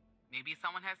immediately. Maybe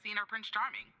someone has seen our Prince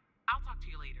Charming. I'll talk to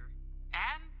you later.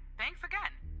 And thanks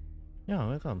again. Yeah,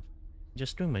 welcome.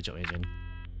 Just doing my job, agent.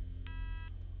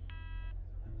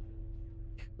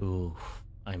 Ooh,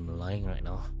 I'm lying right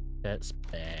now. That's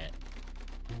bad.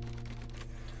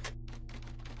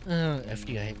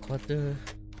 FDI headquarters,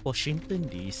 Washington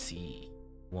DC,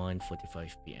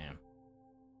 1:45 p.m.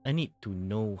 I need to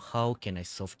know how can I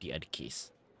solve the other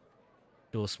case.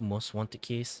 Those most wanted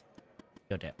case?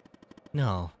 Your debt.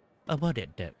 No, about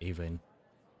that debt even.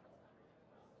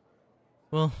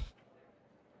 Well,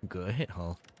 go ahead,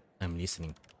 Hal. I'm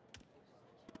listening.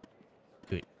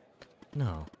 Good.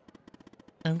 Now,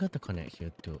 I'm going to connect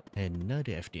you to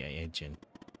another FBI agent.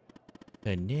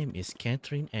 Her name is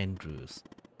Catherine Andrews.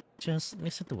 Just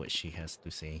listen to what she has to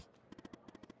say.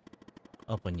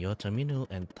 Open your terminal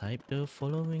and type the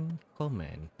following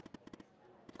command.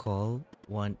 Call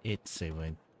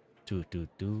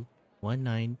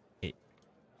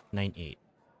 1-877-222-1998.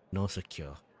 No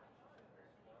secure.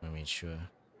 Let me sure.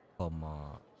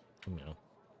 Terminal.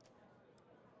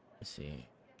 Let's see.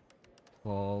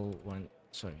 Call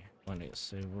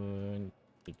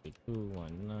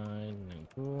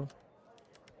 1-877-222-1992.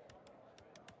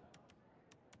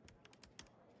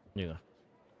 There you go.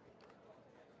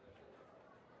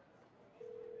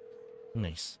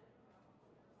 Nice.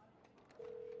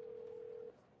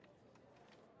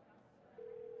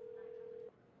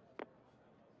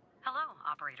 Hello,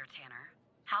 Operator Tanner.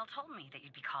 Hal told me that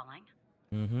you'd be calling.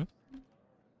 Mm-hmm.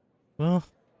 Well,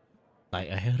 I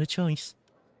had a choice.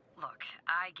 Look,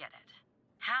 I get it.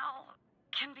 Hal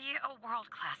can be a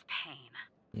world-class pain.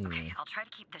 Okay, I'll try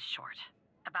to keep this short.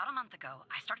 About a month ago,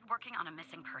 I started working on a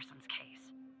missing persons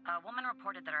case. A woman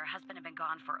reported that her husband had been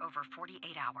gone for over 48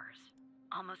 hours.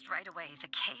 Almost right away, the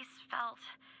case felt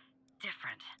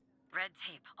different. Red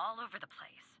tape all over the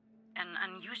place. An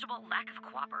unusual lack of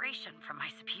cooperation from my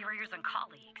superiors and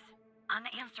colleagues.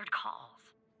 Unanswered calls.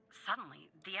 Suddenly,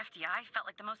 the FDI felt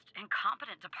like the most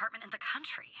incompetent department in the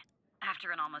country. After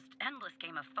an almost endless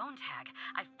game of phone tag,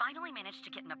 I finally managed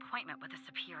to get an appointment with a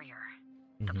superior.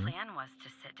 The plan was to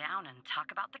sit down and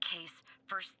talk about the case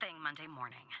first thing Monday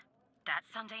morning. That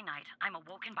Sunday night, I'm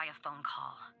awoken by a phone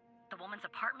call. The woman's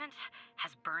apartment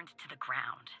has burned to the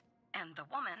ground. And the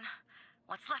woman,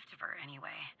 what's left of her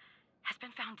anyway, has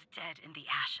been found dead in the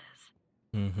ashes.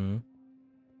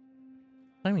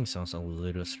 Timing sounds a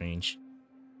little strange.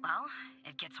 Well,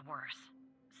 it gets worse.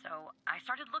 So I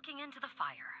started looking into the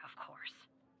fire, of course.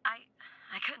 I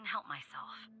I couldn't help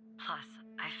myself. Plus,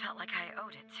 I felt like I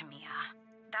owed it to Mia.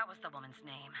 That was the woman's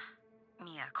name.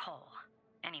 Mia Cole.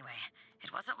 Anyway,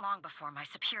 it wasn't long before my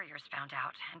superiors found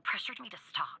out and pressured me to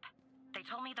stop. They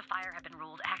told me the fire had been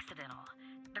ruled accidental,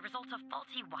 the result of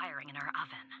faulty wiring in her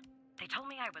oven. They told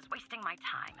me I was wasting my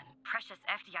time and precious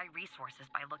FDI resources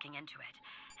by looking into it,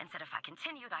 and said if I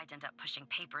continued, I'd end up pushing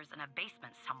papers in a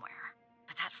basement somewhere.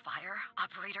 But that fire,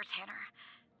 Operator Tanner,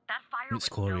 that fire was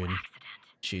no accident.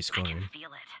 She's I Korean. can feel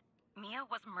it. Mia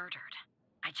was murdered.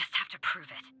 I just have to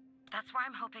prove it. That's where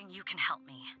I'm hoping you can help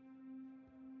me.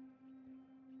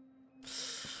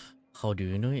 How do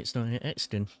you know it's not an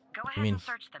accident? Go ahead and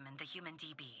search them in the Human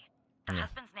DB. The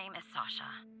husband's name is Sasha.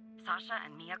 Sasha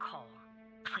and Mia Cole.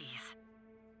 Please.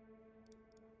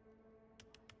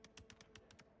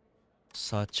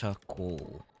 Sasha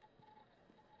Cole.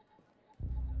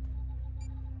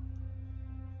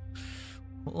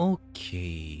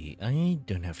 Okay, I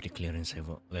don't have the clearance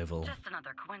level. Just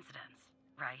another coincidence,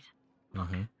 right?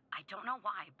 Look, I don't know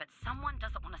why, but someone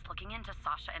doesn't want us looking into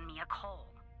Sasha and Mia Cole.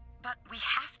 But we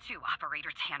have to,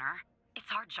 Operator Tanner. It's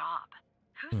our job.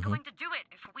 Who's going to do it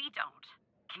if we don't?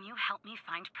 Can you help me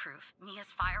find proof Mia's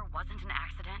fire wasn't an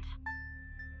accident?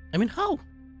 I mean, how?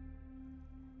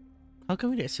 How can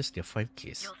we access their 5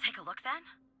 keys? You'll take a look then?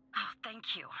 Oh,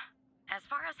 thank you. As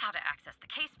far as how to access the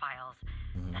case files,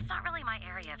 that's not really my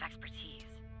area of expertise.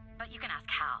 But you can ask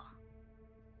Hal.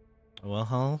 Well,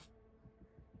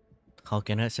 how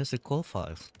can I access the call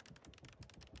files?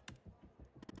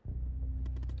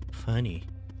 Funny.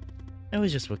 I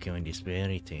was just working on this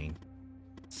very thing.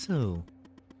 So,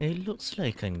 it looks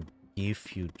like I can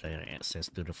give you direct access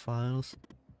to the files,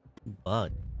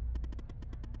 but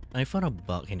I found a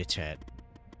bug in the chat.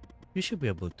 You should be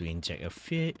able to inject a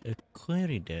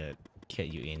query that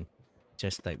get you in.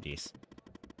 Just type this.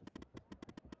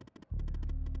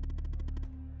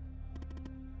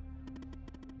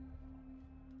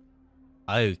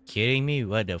 Are you kidding me?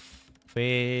 What the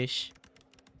fish?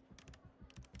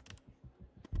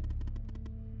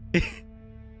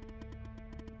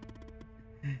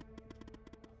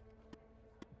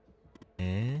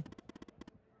 Eh?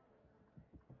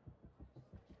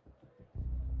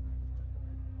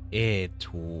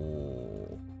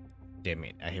 Damn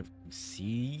it, I have to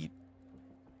see.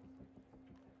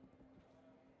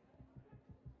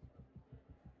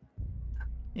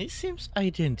 It seems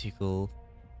identical.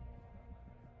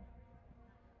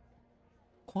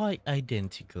 Quite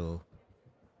identical.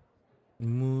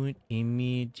 Mood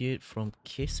immediate from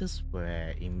cases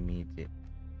where immediate.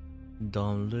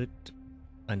 Download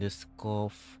underscore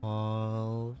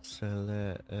file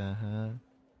select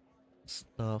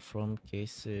stuff from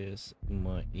cases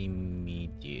more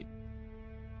immediate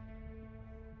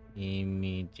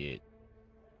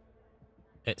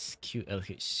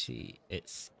XQLHC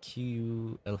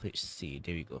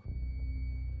there we go.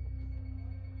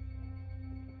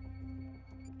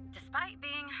 Despite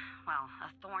being, well, a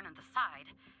thorn in the side,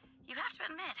 you have to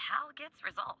admit Hal gets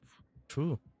results.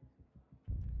 True.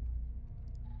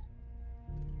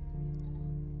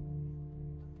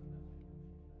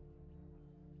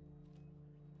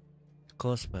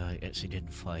 Caused by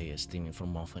accident fire stemming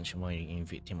from malfunction wiring in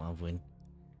victim oven.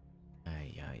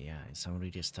 Yeah, some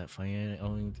already start fire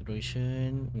on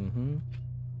duration.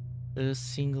 A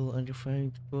single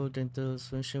undefined dental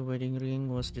function wedding ring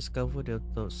was discovered. The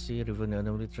autopsy revealed an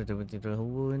anomaly transmitted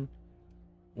wound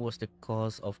was the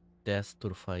cause of death to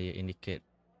the fire. Indicate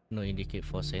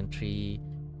force entry.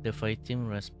 The fire team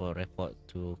report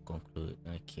to conclude.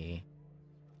 Okay.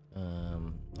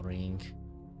 Ring.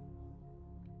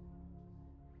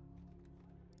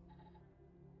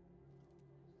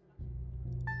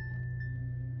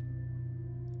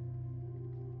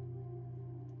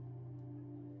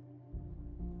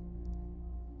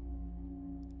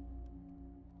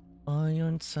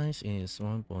 Ion size is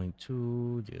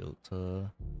 1.2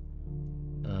 delta.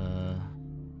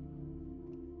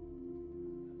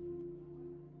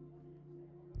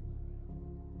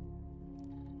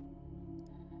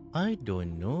 I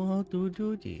don't know how to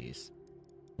do this.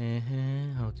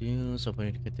 How to use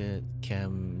operated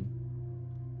cam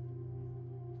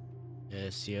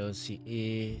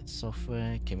CLCA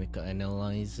software, chemical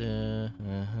analyzer,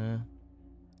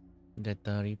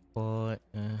 data report,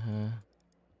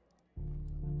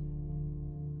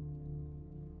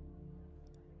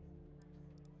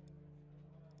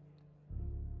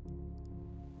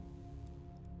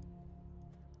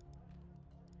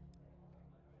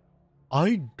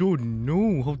 I don't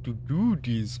know how to do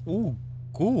this. Oh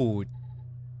God.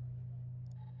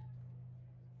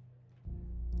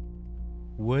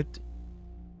 What?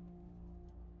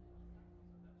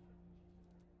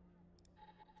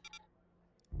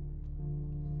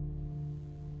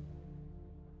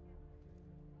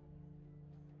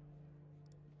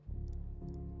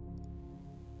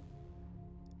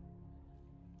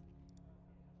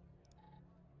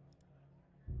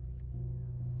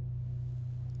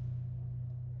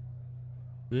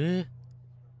 Eh?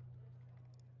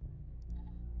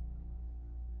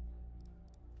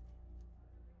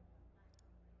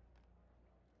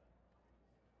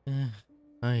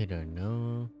 I don't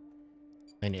know.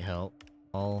 I need help.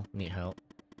 All need help.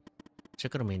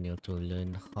 Check out the menu to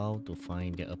learn how to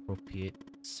find the appropriate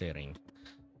setting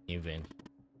event.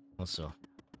 Also,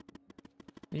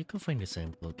 you can find the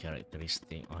sample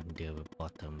characteristic on the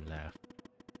bottom left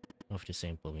of the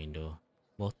sample window.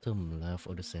 Bottom left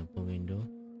of the sample window.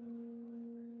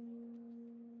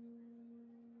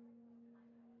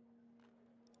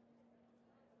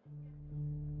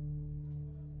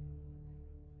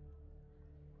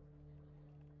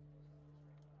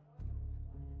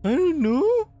 I don't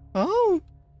know.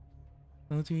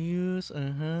 How to use,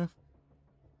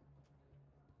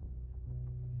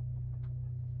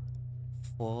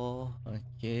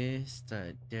 Okay,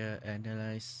 start the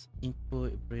analyze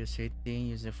input setting,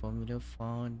 use the formula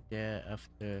found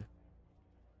thereafter.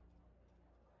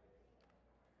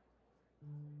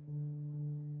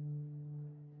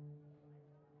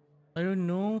 I don't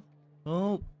know.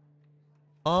 Oh.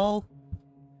 Oh.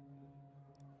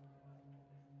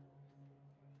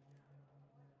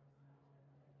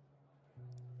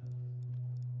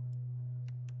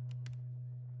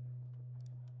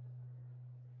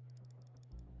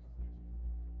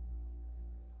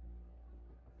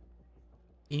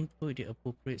 Input the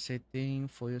appropriate setting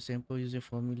for your sample using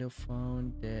formula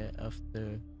found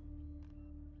thereafter.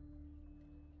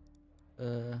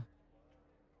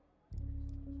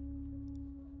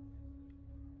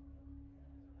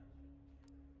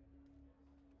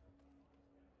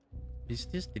 Is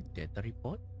this the data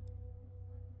report?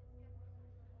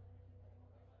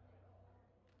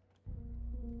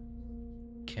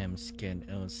 Cam scan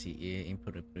LCA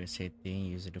input appropriate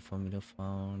setting using the formula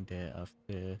found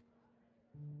thereafter.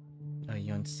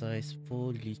 Ion size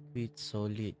for liquid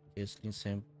solid gasoline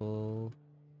sample.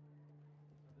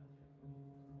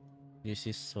 This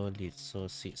is solid, so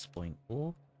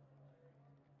 6.0.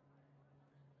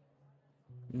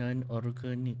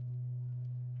 Non-organic.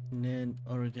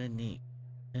 Non-organic.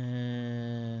 I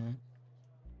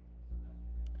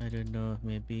don't know,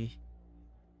 maybe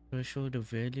show the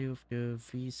value of the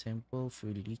V sample for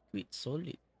liquid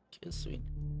solid gasoline.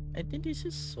 I think this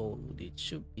is solid. It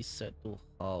should be set to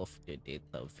half the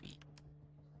data V.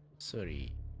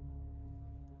 Sorry.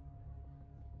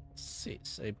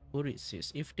 6. I put it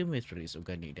 6. If the material is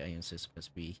organic, the ion size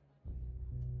must be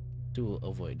to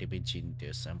avoid damaging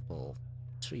the sample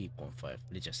 3.5.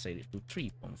 Let's just set it to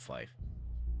 3.5.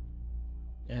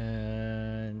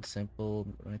 And sample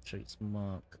matrix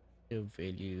mark the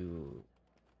value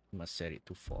must set it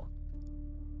to 4.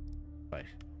 5.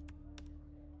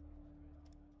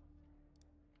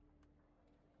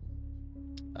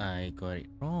 I got it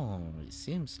wrong, it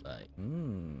seems like.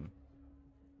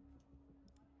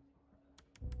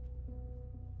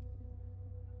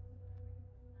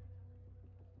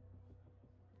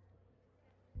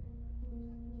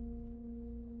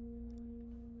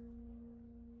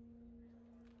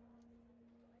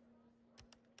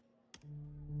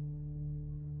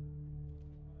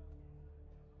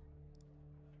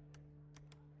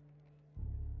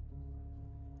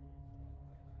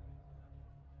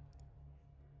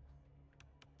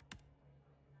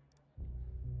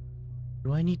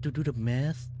 Do I need to do the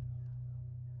math?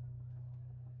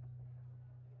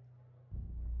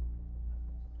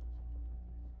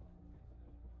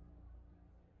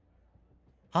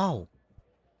 How?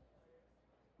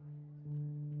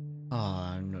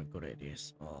 I'm not good at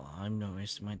this. I'm not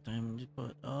wasting my time,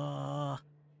 but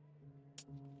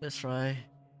let's try.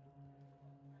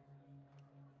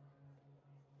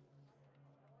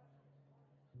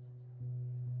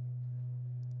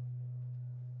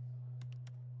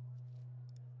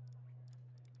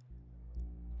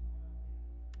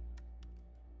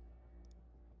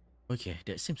 Okay,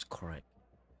 that seems correct.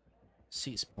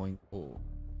 6.0.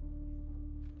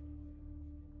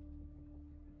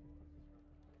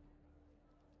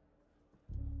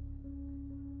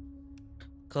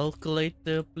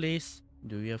 Calculator, please.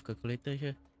 Do we have calculator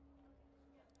here?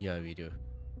 Yeah, we do.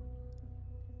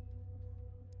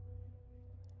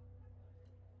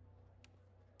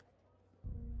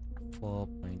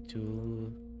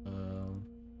 .2.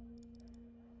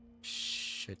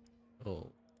 Shit.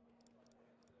 Oh.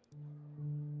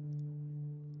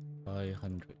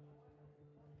 500.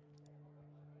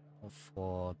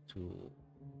 4.2.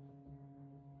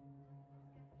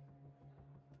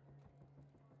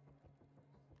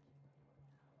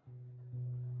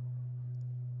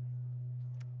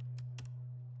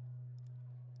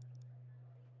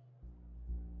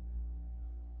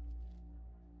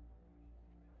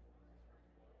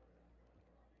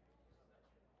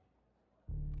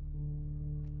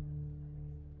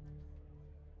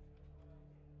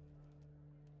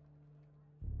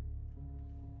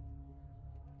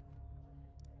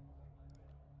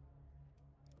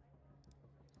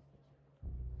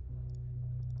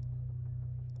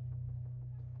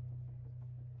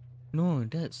 No,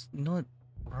 that's not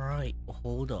right.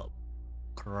 Hold up.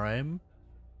 Crime?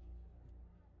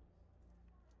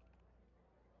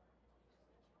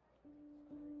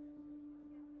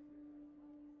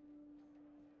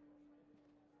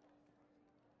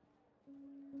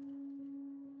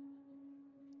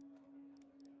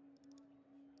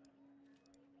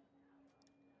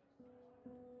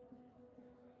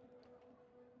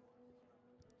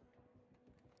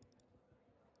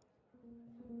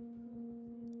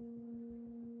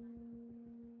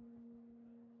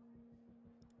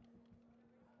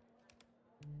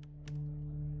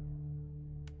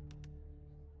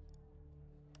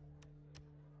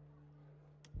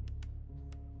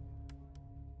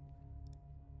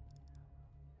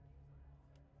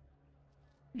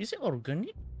 Is it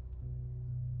organic?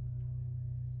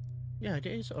 Yeah, that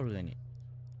is organic.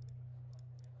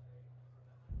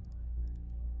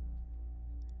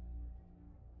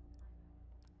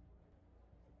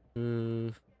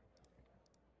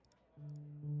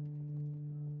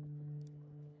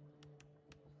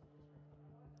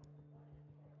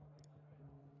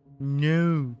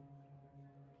 No.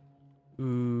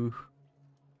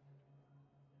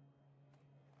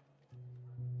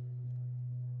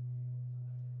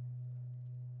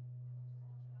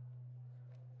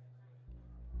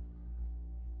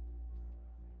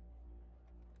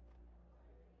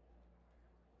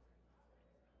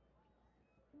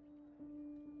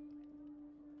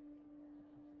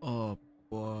 Oh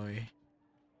boy.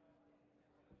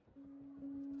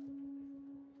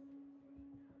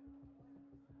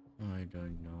 I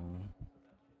don't know.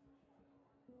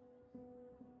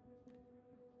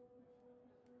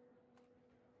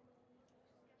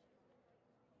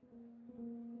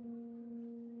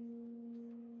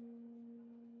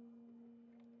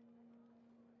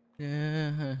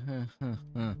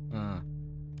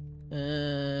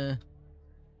 uh,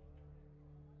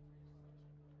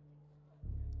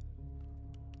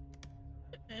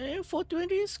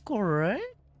 420 is correct.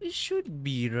 It should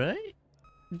be, right?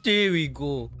 There we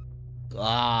go.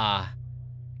 Ah,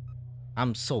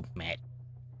 I'm so mad.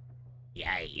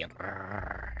 Yeah.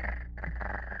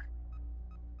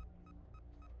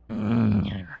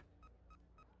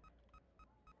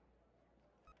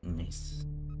 Nice.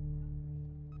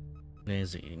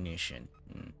 Resignation.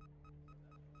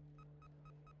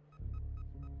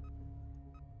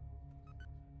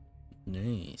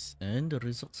 Nice. And the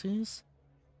result is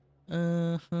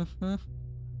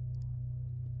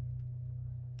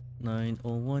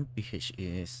 901 pH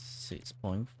is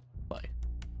 6.5.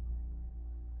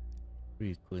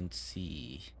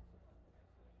 Frequency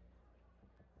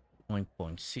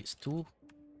 1.62.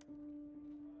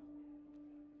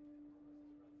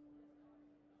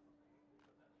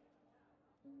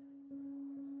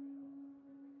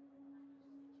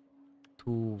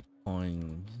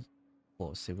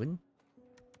 .47.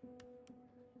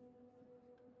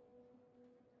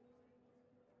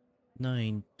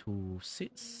 Nine to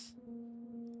 6.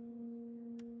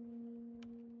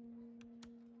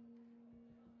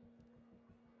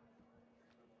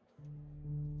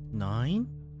 Nine.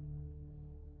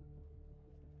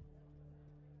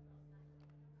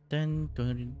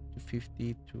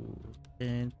 10.50 to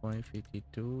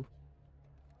 10.52.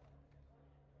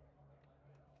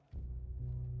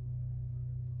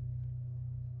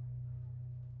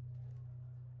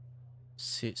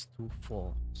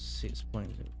 624.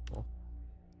 6.04.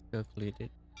 Calculated.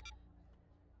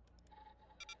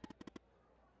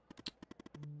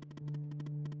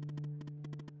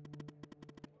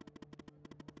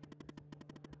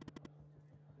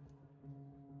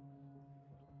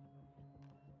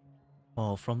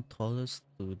 Oh, from tallest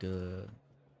to the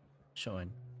short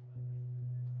one.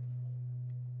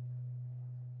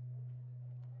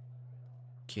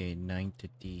 Okay,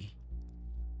 9:30.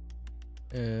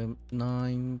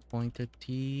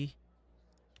 9.30.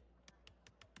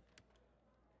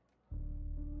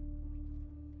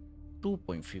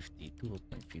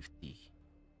 2.50.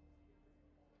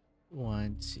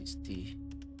 160.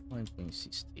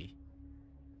 1.60.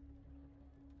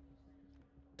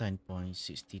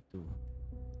 10.62.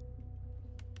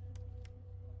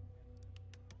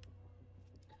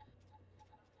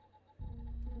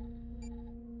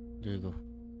 There you go.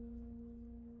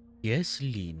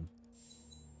 Gasoline.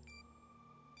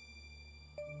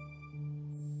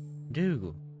 There you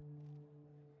go.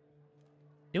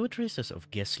 There were traces of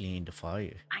gasoline in the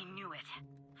fire. I knew it.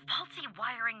 Faulty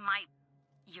wiring might...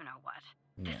 You know what.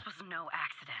 Yeah. This was no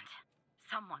accident.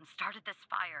 Someone started this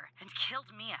fire and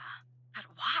killed Mia. But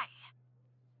why?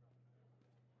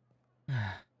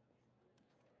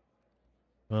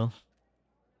 Well,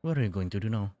 what are you going to do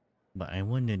now? But I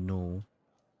want to know,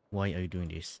 why are you doing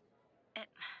this?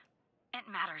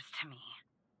 matters to me.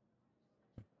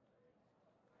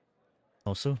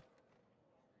 Also?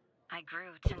 I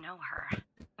grew to know her.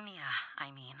 Mia,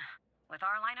 I mean. With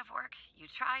our line of work, you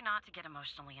try not to get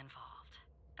emotionally involved.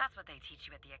 That's what they teach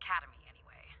you at the academy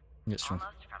anyway. That's true.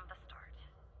 Almost from the start.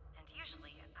 And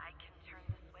usually, I can turn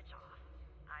the switch off.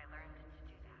 I learned to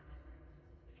do that.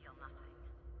 Feel nothing.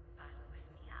 But with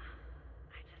Mia,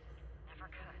 I just never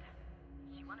could.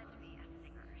 She wanted to be a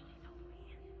singer, she told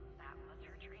me. That was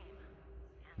her dream.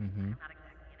 And I'm not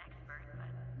exactly an expert,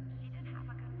 but she did have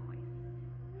a good voice.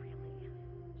 Really.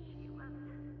 She was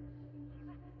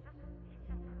just a decent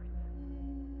person.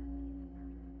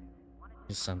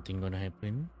 Is something gonna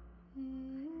happen?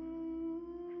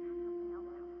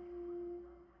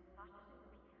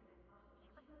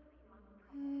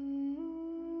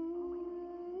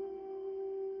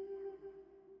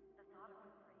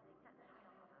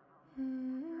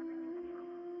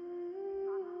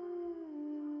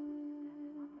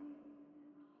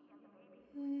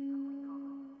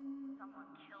 Someone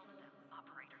killed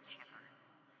Operator Tanner.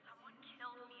 Someone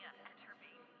killed Mia and her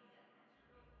baby.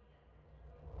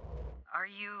 Are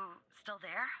you still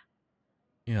there?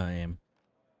 Yeah, I am.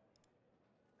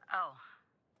 Oh.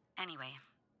 Anyway,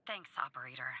 thanks,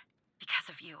 Operator. Because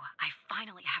of you, I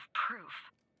finally have proof.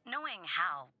 Knowing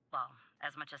Hal, well,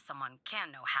 as much as someone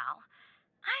can know Hal,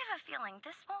 I have a feeling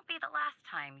this won't be the last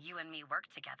time you and me work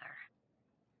together.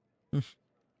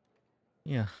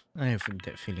 Yeah, I have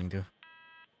that feeling too.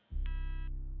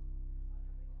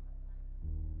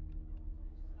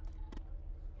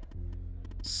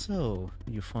 So,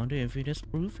 you found the evidence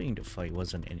proving the fight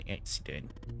wasn't an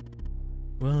accident.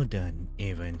 Well done,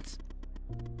 Evans.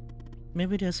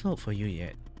 Maybe there's hope for you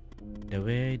yet. The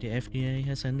way the FBI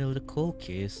has handled the cold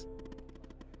case,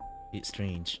 it's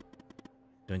strange,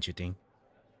 don't you think?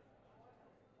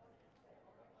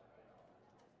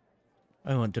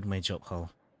 I wanted my job,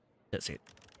 Hal. That's it.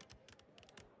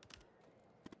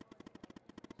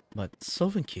 But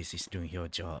solving cases is doing your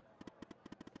job.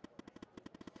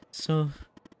 So,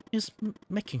 it's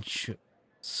making sure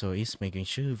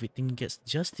victim gets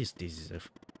justice they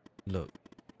deserve. Look,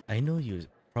 I know you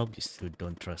probably still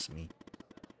don't trust me.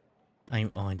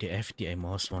 I'm on the FBI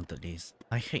most wanted list.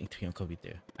 I hacked your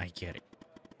computer. I get it.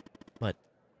 But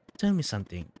tell me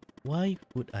something. Why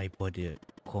would I bother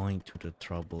going to the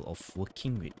trouble of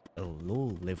working with a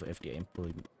low-level FBI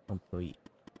employee?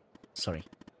 Sorry.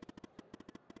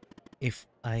 If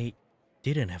I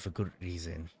didn't have a good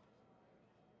reason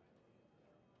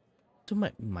to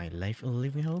make my life a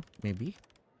living hell, maybe?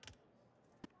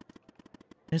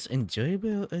 As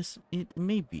enjoyable as it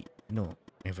may be. No,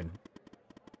 Evan.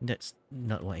 That's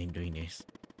not what I'm doing is.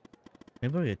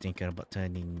 Maybe you're thinking about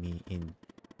turning me in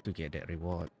to get that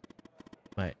reward.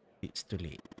 But it's too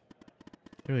late.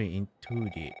 Really into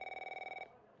it.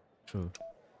 True.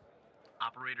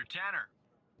 Operator Tanner,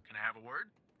 can I have a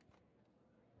word?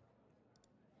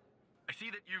 I see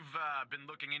that you've been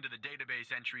looking into the database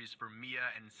entries for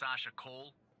Mia and Sasha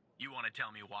Cole. You want to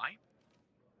tell me why?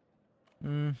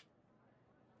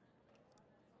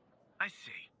 I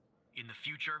see. In the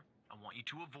future, I want you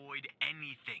to avoid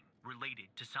anything related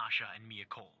to Sasha and Mia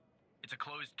Cole. It's a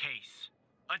closed case.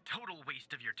 A total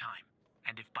waste of your time.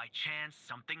 And if by chance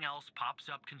something else pops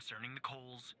up concerning the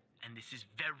Coles, and this is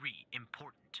very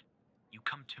important, you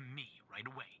come to me right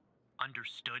away.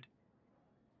 Understood?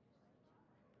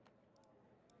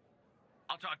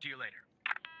 I'll talk to you later.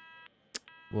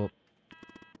 Well,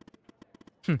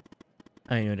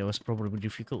 I know that was probably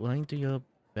difficult lying to your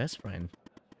best friend,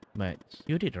 but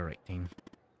you did the right thing.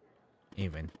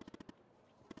 Even.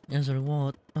 As a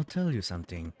reward, I'll tell you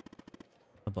something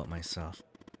about myself.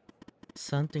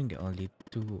 Something that only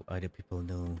 2 other people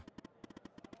know.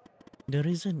 The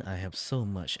reason I have so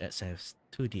much access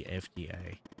to the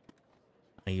FBI.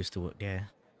 I used to work there.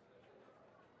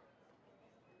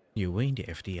 You were in the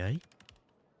FBI?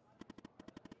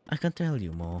 I can tell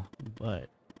you more, but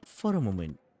for a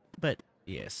moment, but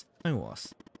yes, I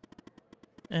was.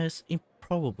 As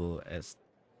improbable as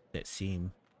that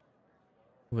seemed.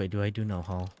 What do I do now,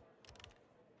 Hal?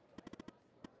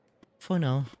 For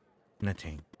now,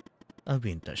 nothing. I'll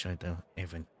be in touch later,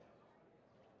 Evan.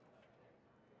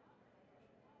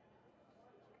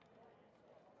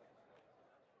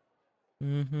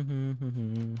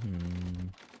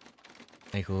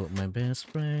 I hope my best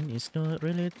friend is not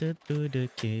related to the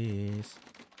case.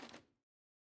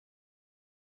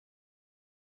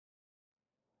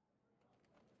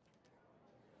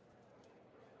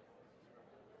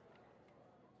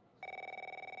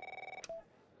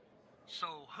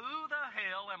 So who the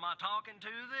hell am I talking to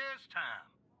this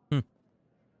time?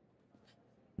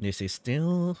 This is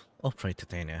still Operator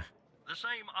Tanner. The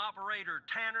same operator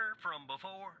Tanner from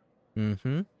before?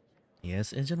 Mm-hmm.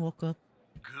 Yes, Agent Walker.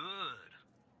 Good.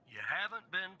 You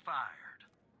haven't been fired.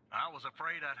 I was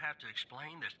afraid I'd have to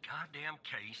explain this goddamn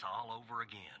case all over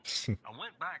again. I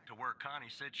went back to where Connie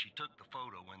said she took the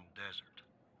photo in the desert.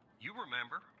 You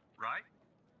remember, right?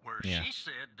 Where she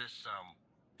said this,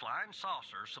 flying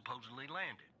saucer supposedly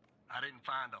landed. I didn't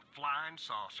find a flying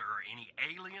saucer or any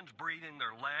aliens breathing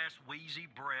their last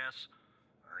wheezy breaths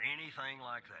or anything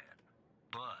like that.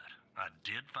 But I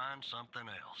did find something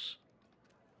else.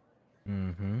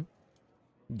 Mm-hmm.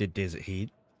 The desert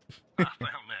heat. I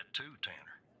found that too,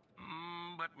 Tanner.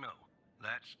 But no,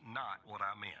 that's not what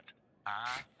I meant.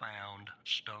 I found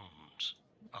stones.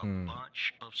 A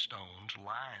bunch of stones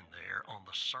lying there on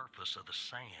the surface of the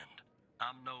sand.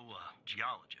 I'm no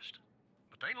geologist,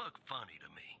 but they look funny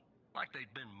to me. Like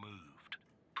they'd been moved.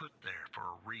 Put there for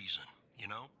a reason,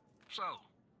 you know? So,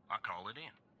 I call it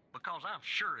in. Because I'm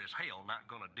sure as hell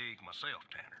not gonna dig myself,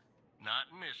 Tanner.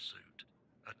 Not in this suit.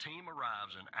 A team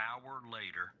arrives an hour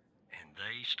later, and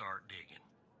they start digging.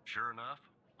 Sure enough,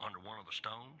 under one of the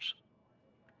stones,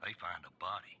 they find a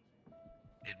body.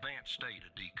 Advanced state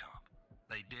of decomp.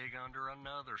 They dig under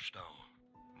another stone.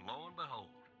 And lo and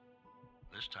behold,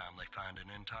 this time they find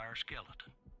an entire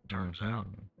skeleton. Turns out,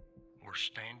 we're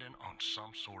standing on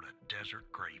some sort of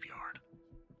desert graveyard.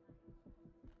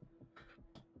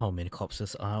 How many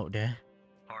corpses are out there?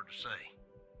 Hard to say,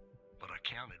 but I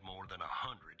counted more than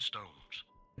 100 stones.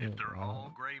 If they're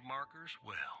all grave markers,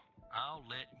 well, I'll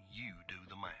let you do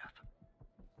the math.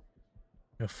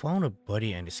 I found a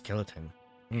body and a skeleton.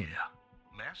 Yeah,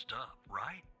 messed up,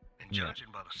 right? And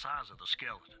judging by the size of the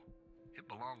skeleton, it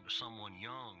belonged to someone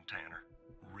young, Tanner.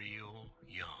 Real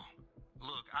young.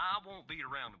 Look, I won't beat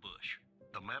around the bush.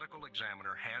 The medical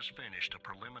examiner has finished a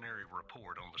preliminary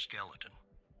report on the skeleton,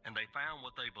 and they found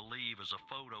what they believe is a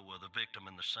photo of the victim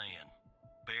in the sand,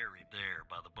 buried there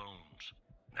by the bones.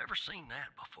 Never seen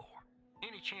that before.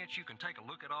 Any chance you can take a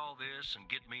look at all this and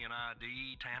get me an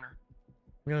ID, Tanner?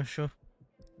 Yeah, sure.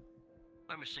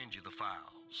 Let me send you the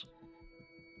files.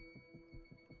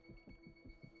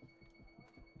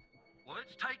 Well,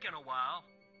 it's taken a while.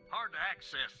 Hard to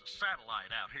access the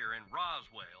satellite out here in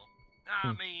Roswell.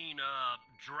 I mean,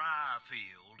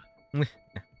 Dryfield.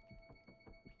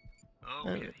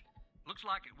 Okay. Looks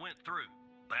like it went through.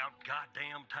 About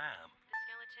goddamn time. The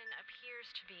skeleton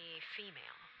appears to be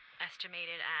female,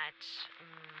 estimated at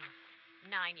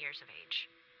 9 years of age.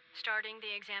 Starting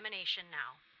the examination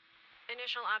now.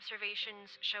 Initial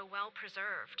observations show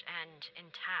well-preserved and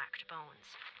intact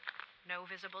bones. No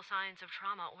visible signs of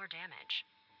trauma or damage.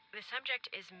 The subject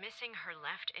is missing her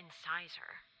left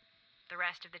incisor. The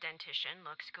rest of the dentition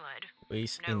looks good.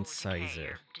 Where's No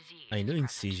incisor? decay or disease I know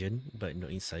present. incision, but no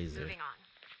incisor. Moving on.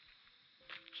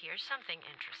 Here's something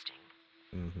interesting.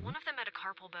 One of the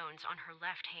metacarpal bones on her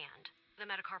left hand, the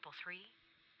metacarpal 3,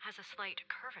 has a slight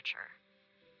curvature.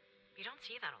 You don't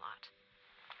see that a lot.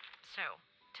 So,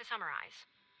 to summarize,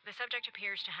 the subject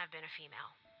appears to have been a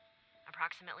female,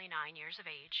 approximately 9 years of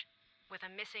age, with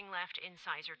a missing left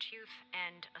incisor tooth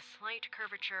and a slight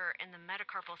curvature in the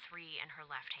metacarpal 3 in her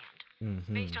left hand.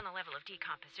 Based on the level of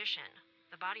decomposition,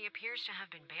 the body appears to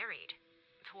have been buried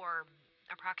for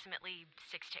approximately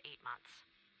 6 to 8 months.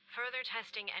 Further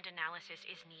testing and analysis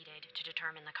is needed to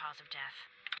determine the cause of death.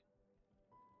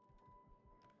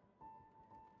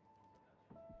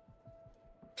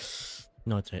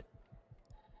 Noted.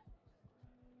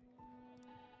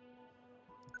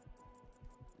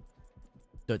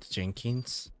 Dr.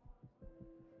 Jenkins.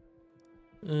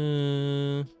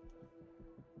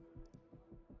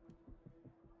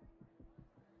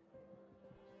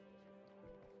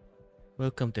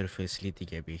 Welcome to the facility,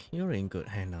 Gabby. You're in good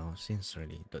hand now.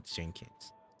 Sincerely, Dr.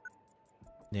 Jenkins.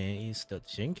 There is Dr.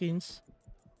 Jenkins.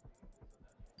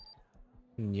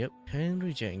 Yep,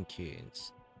 Henry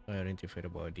Jenkins. I identify the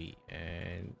body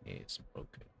and it's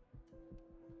broken.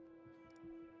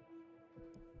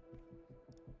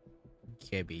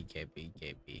 Gabby.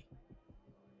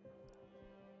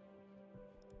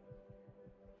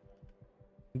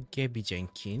 Gabby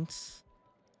Jenkins.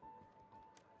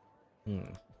 No,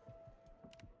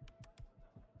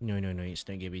 it's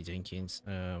not Gabby Jenkins.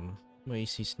 What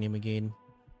is his name again?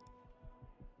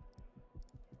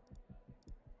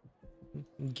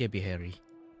 Gabby Harry.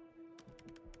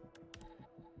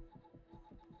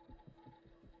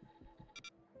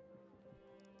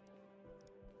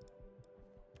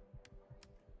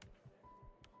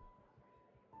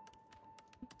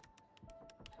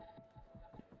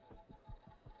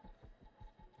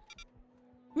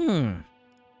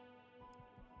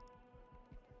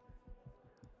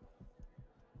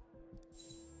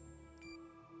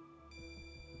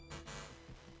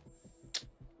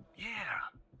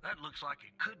 looks like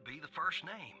it could be the first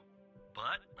name.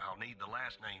 But I'll need the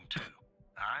last name too.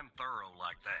 I'm thorough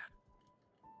like that.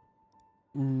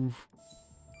 Oof.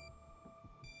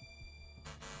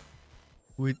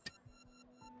 Wait.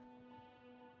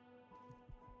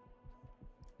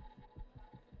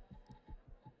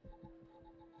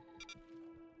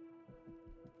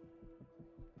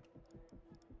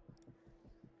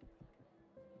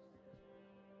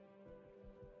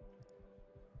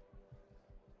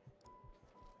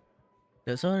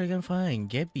 That's all I can find,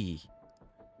 Gabby.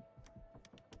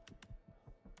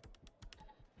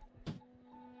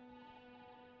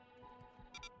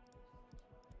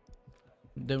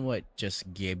 Then what?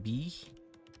 Just Gabby?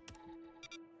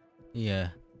 Yeah.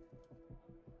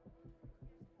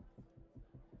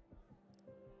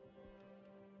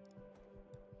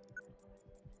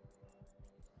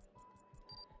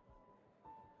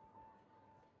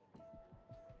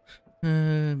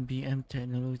 BM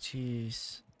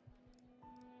Technologies.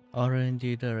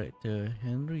 R&D Director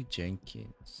Henry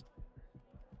Jenkins.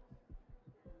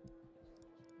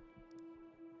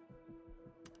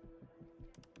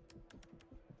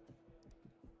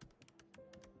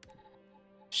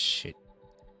 Shit.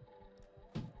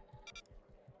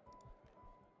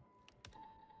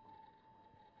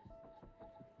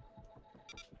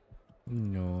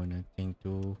 No, nothing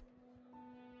to.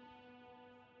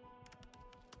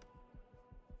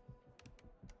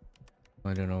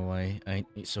 I don't know why.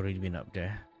 It's already been up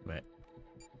there, but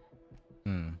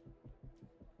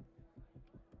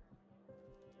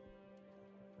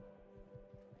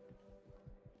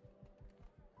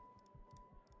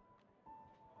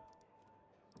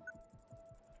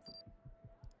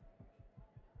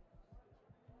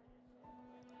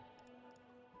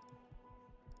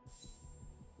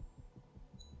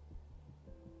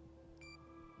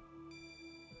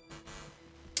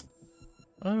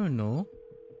I don't know.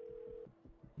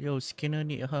 Yo, Skinner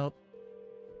need help.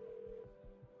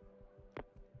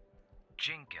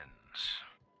 Jenkins.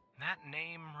 That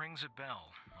name rings a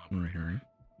bell, operator.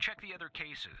 Check the other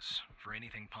cases for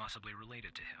anything possibly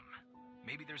related to him.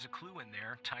 Maybe there's a clue in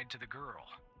there tied to the girl.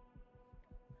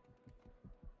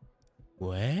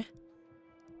 What?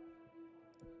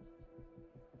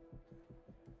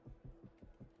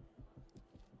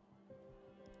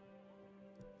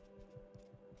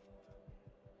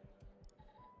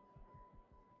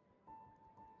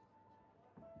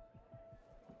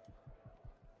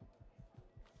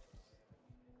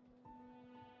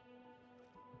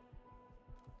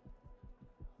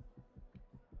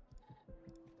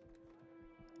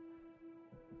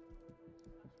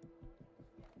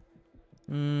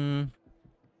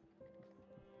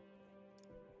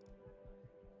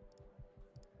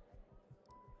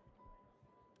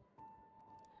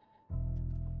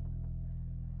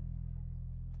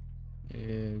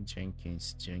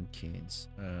 Jenkins. Jenkins.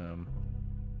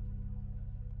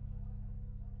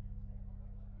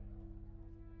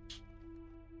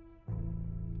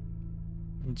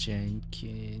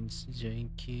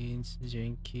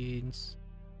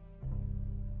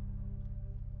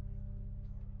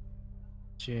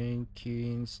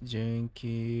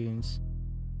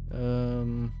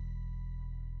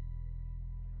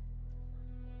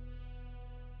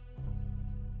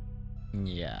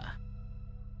 Yeah.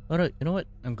 Alright, you know what?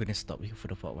 I'm gonna stop here for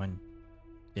the part 1.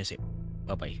 That's it.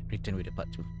 Bye bye. Return with the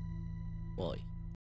part 2. Bye.